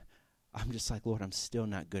I'm just like, Lord, I'm still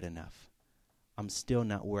not good enough. I'm still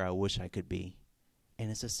not where I wish I could be.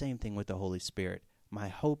 And it's the same thing with the Holy Spirit. My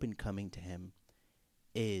hope in coming to him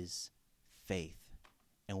is faith.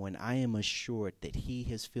 And when I am assured that he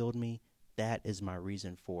has filled me, that is my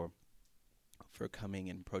reason for coming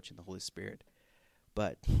and approaching the Holy Spirit.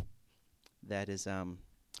 But that is, there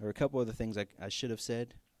are a couple other things I should have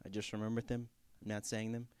said. I just remembered them. I'm not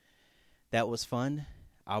saying them. That was fun.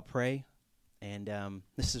 I'll pray. And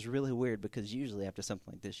this is really weird because usually after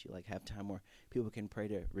something like this, you like have time where people can pray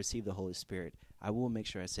to receive the Holy Spirit. I will make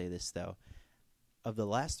sure I say this though. Of the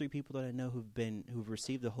last 3 people that I know who've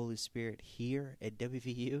received the Holy Spirit here at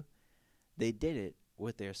WVU, they did it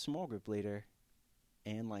with their small group leader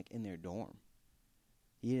and like in their dorm.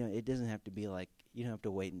 You know, it doesn't have to be like, you don't have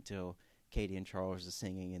to wait until Katie and Charles are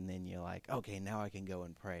singing and then you're like, okay, now I can go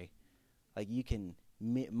and pray. Like you can,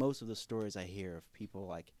 most of the stories I hear of people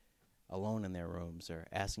like alone in their rooms or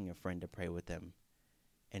asking a friend to pray with them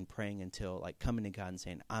and praying until like coming to God and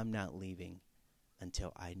saying, I'm not leaving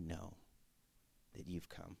until I know that you've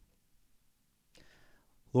come.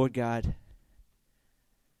 Lord God,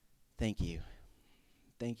 thank you.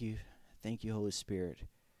 Thank you. Thank you, Holy Spirit.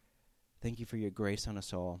 Thank you for your grace on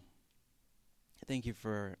us all. Thank you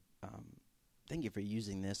for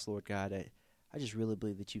using this, Lord God. I just really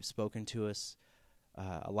believe that you've spoken to us.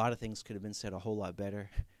 A lot of things could have been said a whole lot better,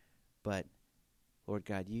 but Lord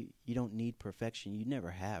God, you don't need perfection. You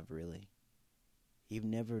never have, really. You've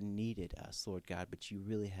never needed us, Lord God, but you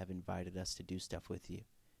really have invited us to do stuff with you,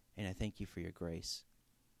 and I thank you for your grace.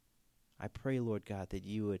 I pray, Lord God, that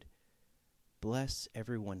you would bless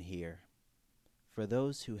everyone here. For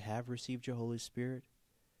those who have received your Holy Spirit,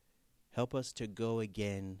 help us to go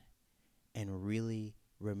again and really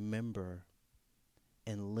remember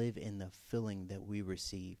and live in the filling that we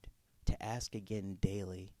received. To ask again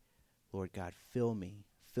daily, Lord God, fill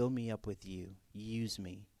me up with you, use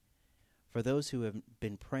me. For those who have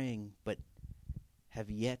been praying but have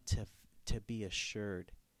yet to be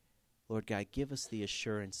assured, Lord God, give us the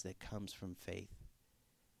assurance that comes from faith.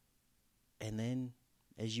 And then,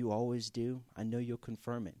 as you always do, I know you'll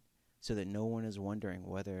confirm it so that no one is wondering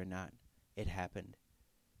whether or not it happened.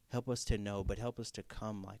 Help us to know, but help us to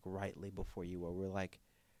come like rightly before you where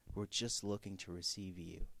we're just looking to receive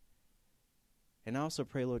you. And I also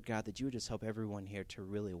pray, Lord God, that you would just help everyone here to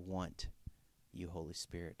really want you, Holy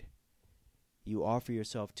Spirit. You offer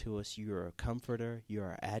yourself to us. You are a comforter. You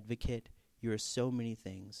are an advocate. You are so many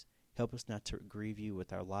things. Help us not to grieve you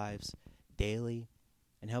with our lives daily,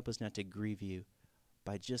 and help us not to grieve you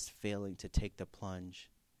by just failing to take the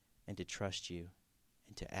plunge and to trust you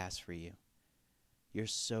and to ask for you. You're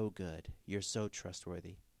so good. You're so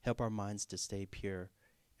trustworthy. Help our minds to stay pure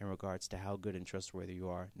in regards to how good and trustworthy you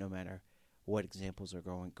are, no matter what examples are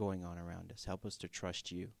going on around us. Help us to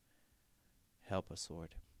trust you. Help us,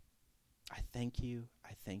 Lord. I thank you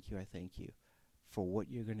for what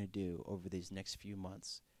you're going to do over these next few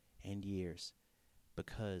months and years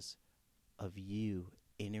because of you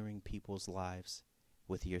entering people's lives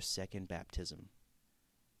with your second baptism.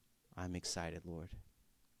 I'm excited, Lord.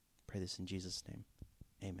 Pray this in Jesus' name.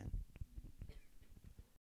 Amen.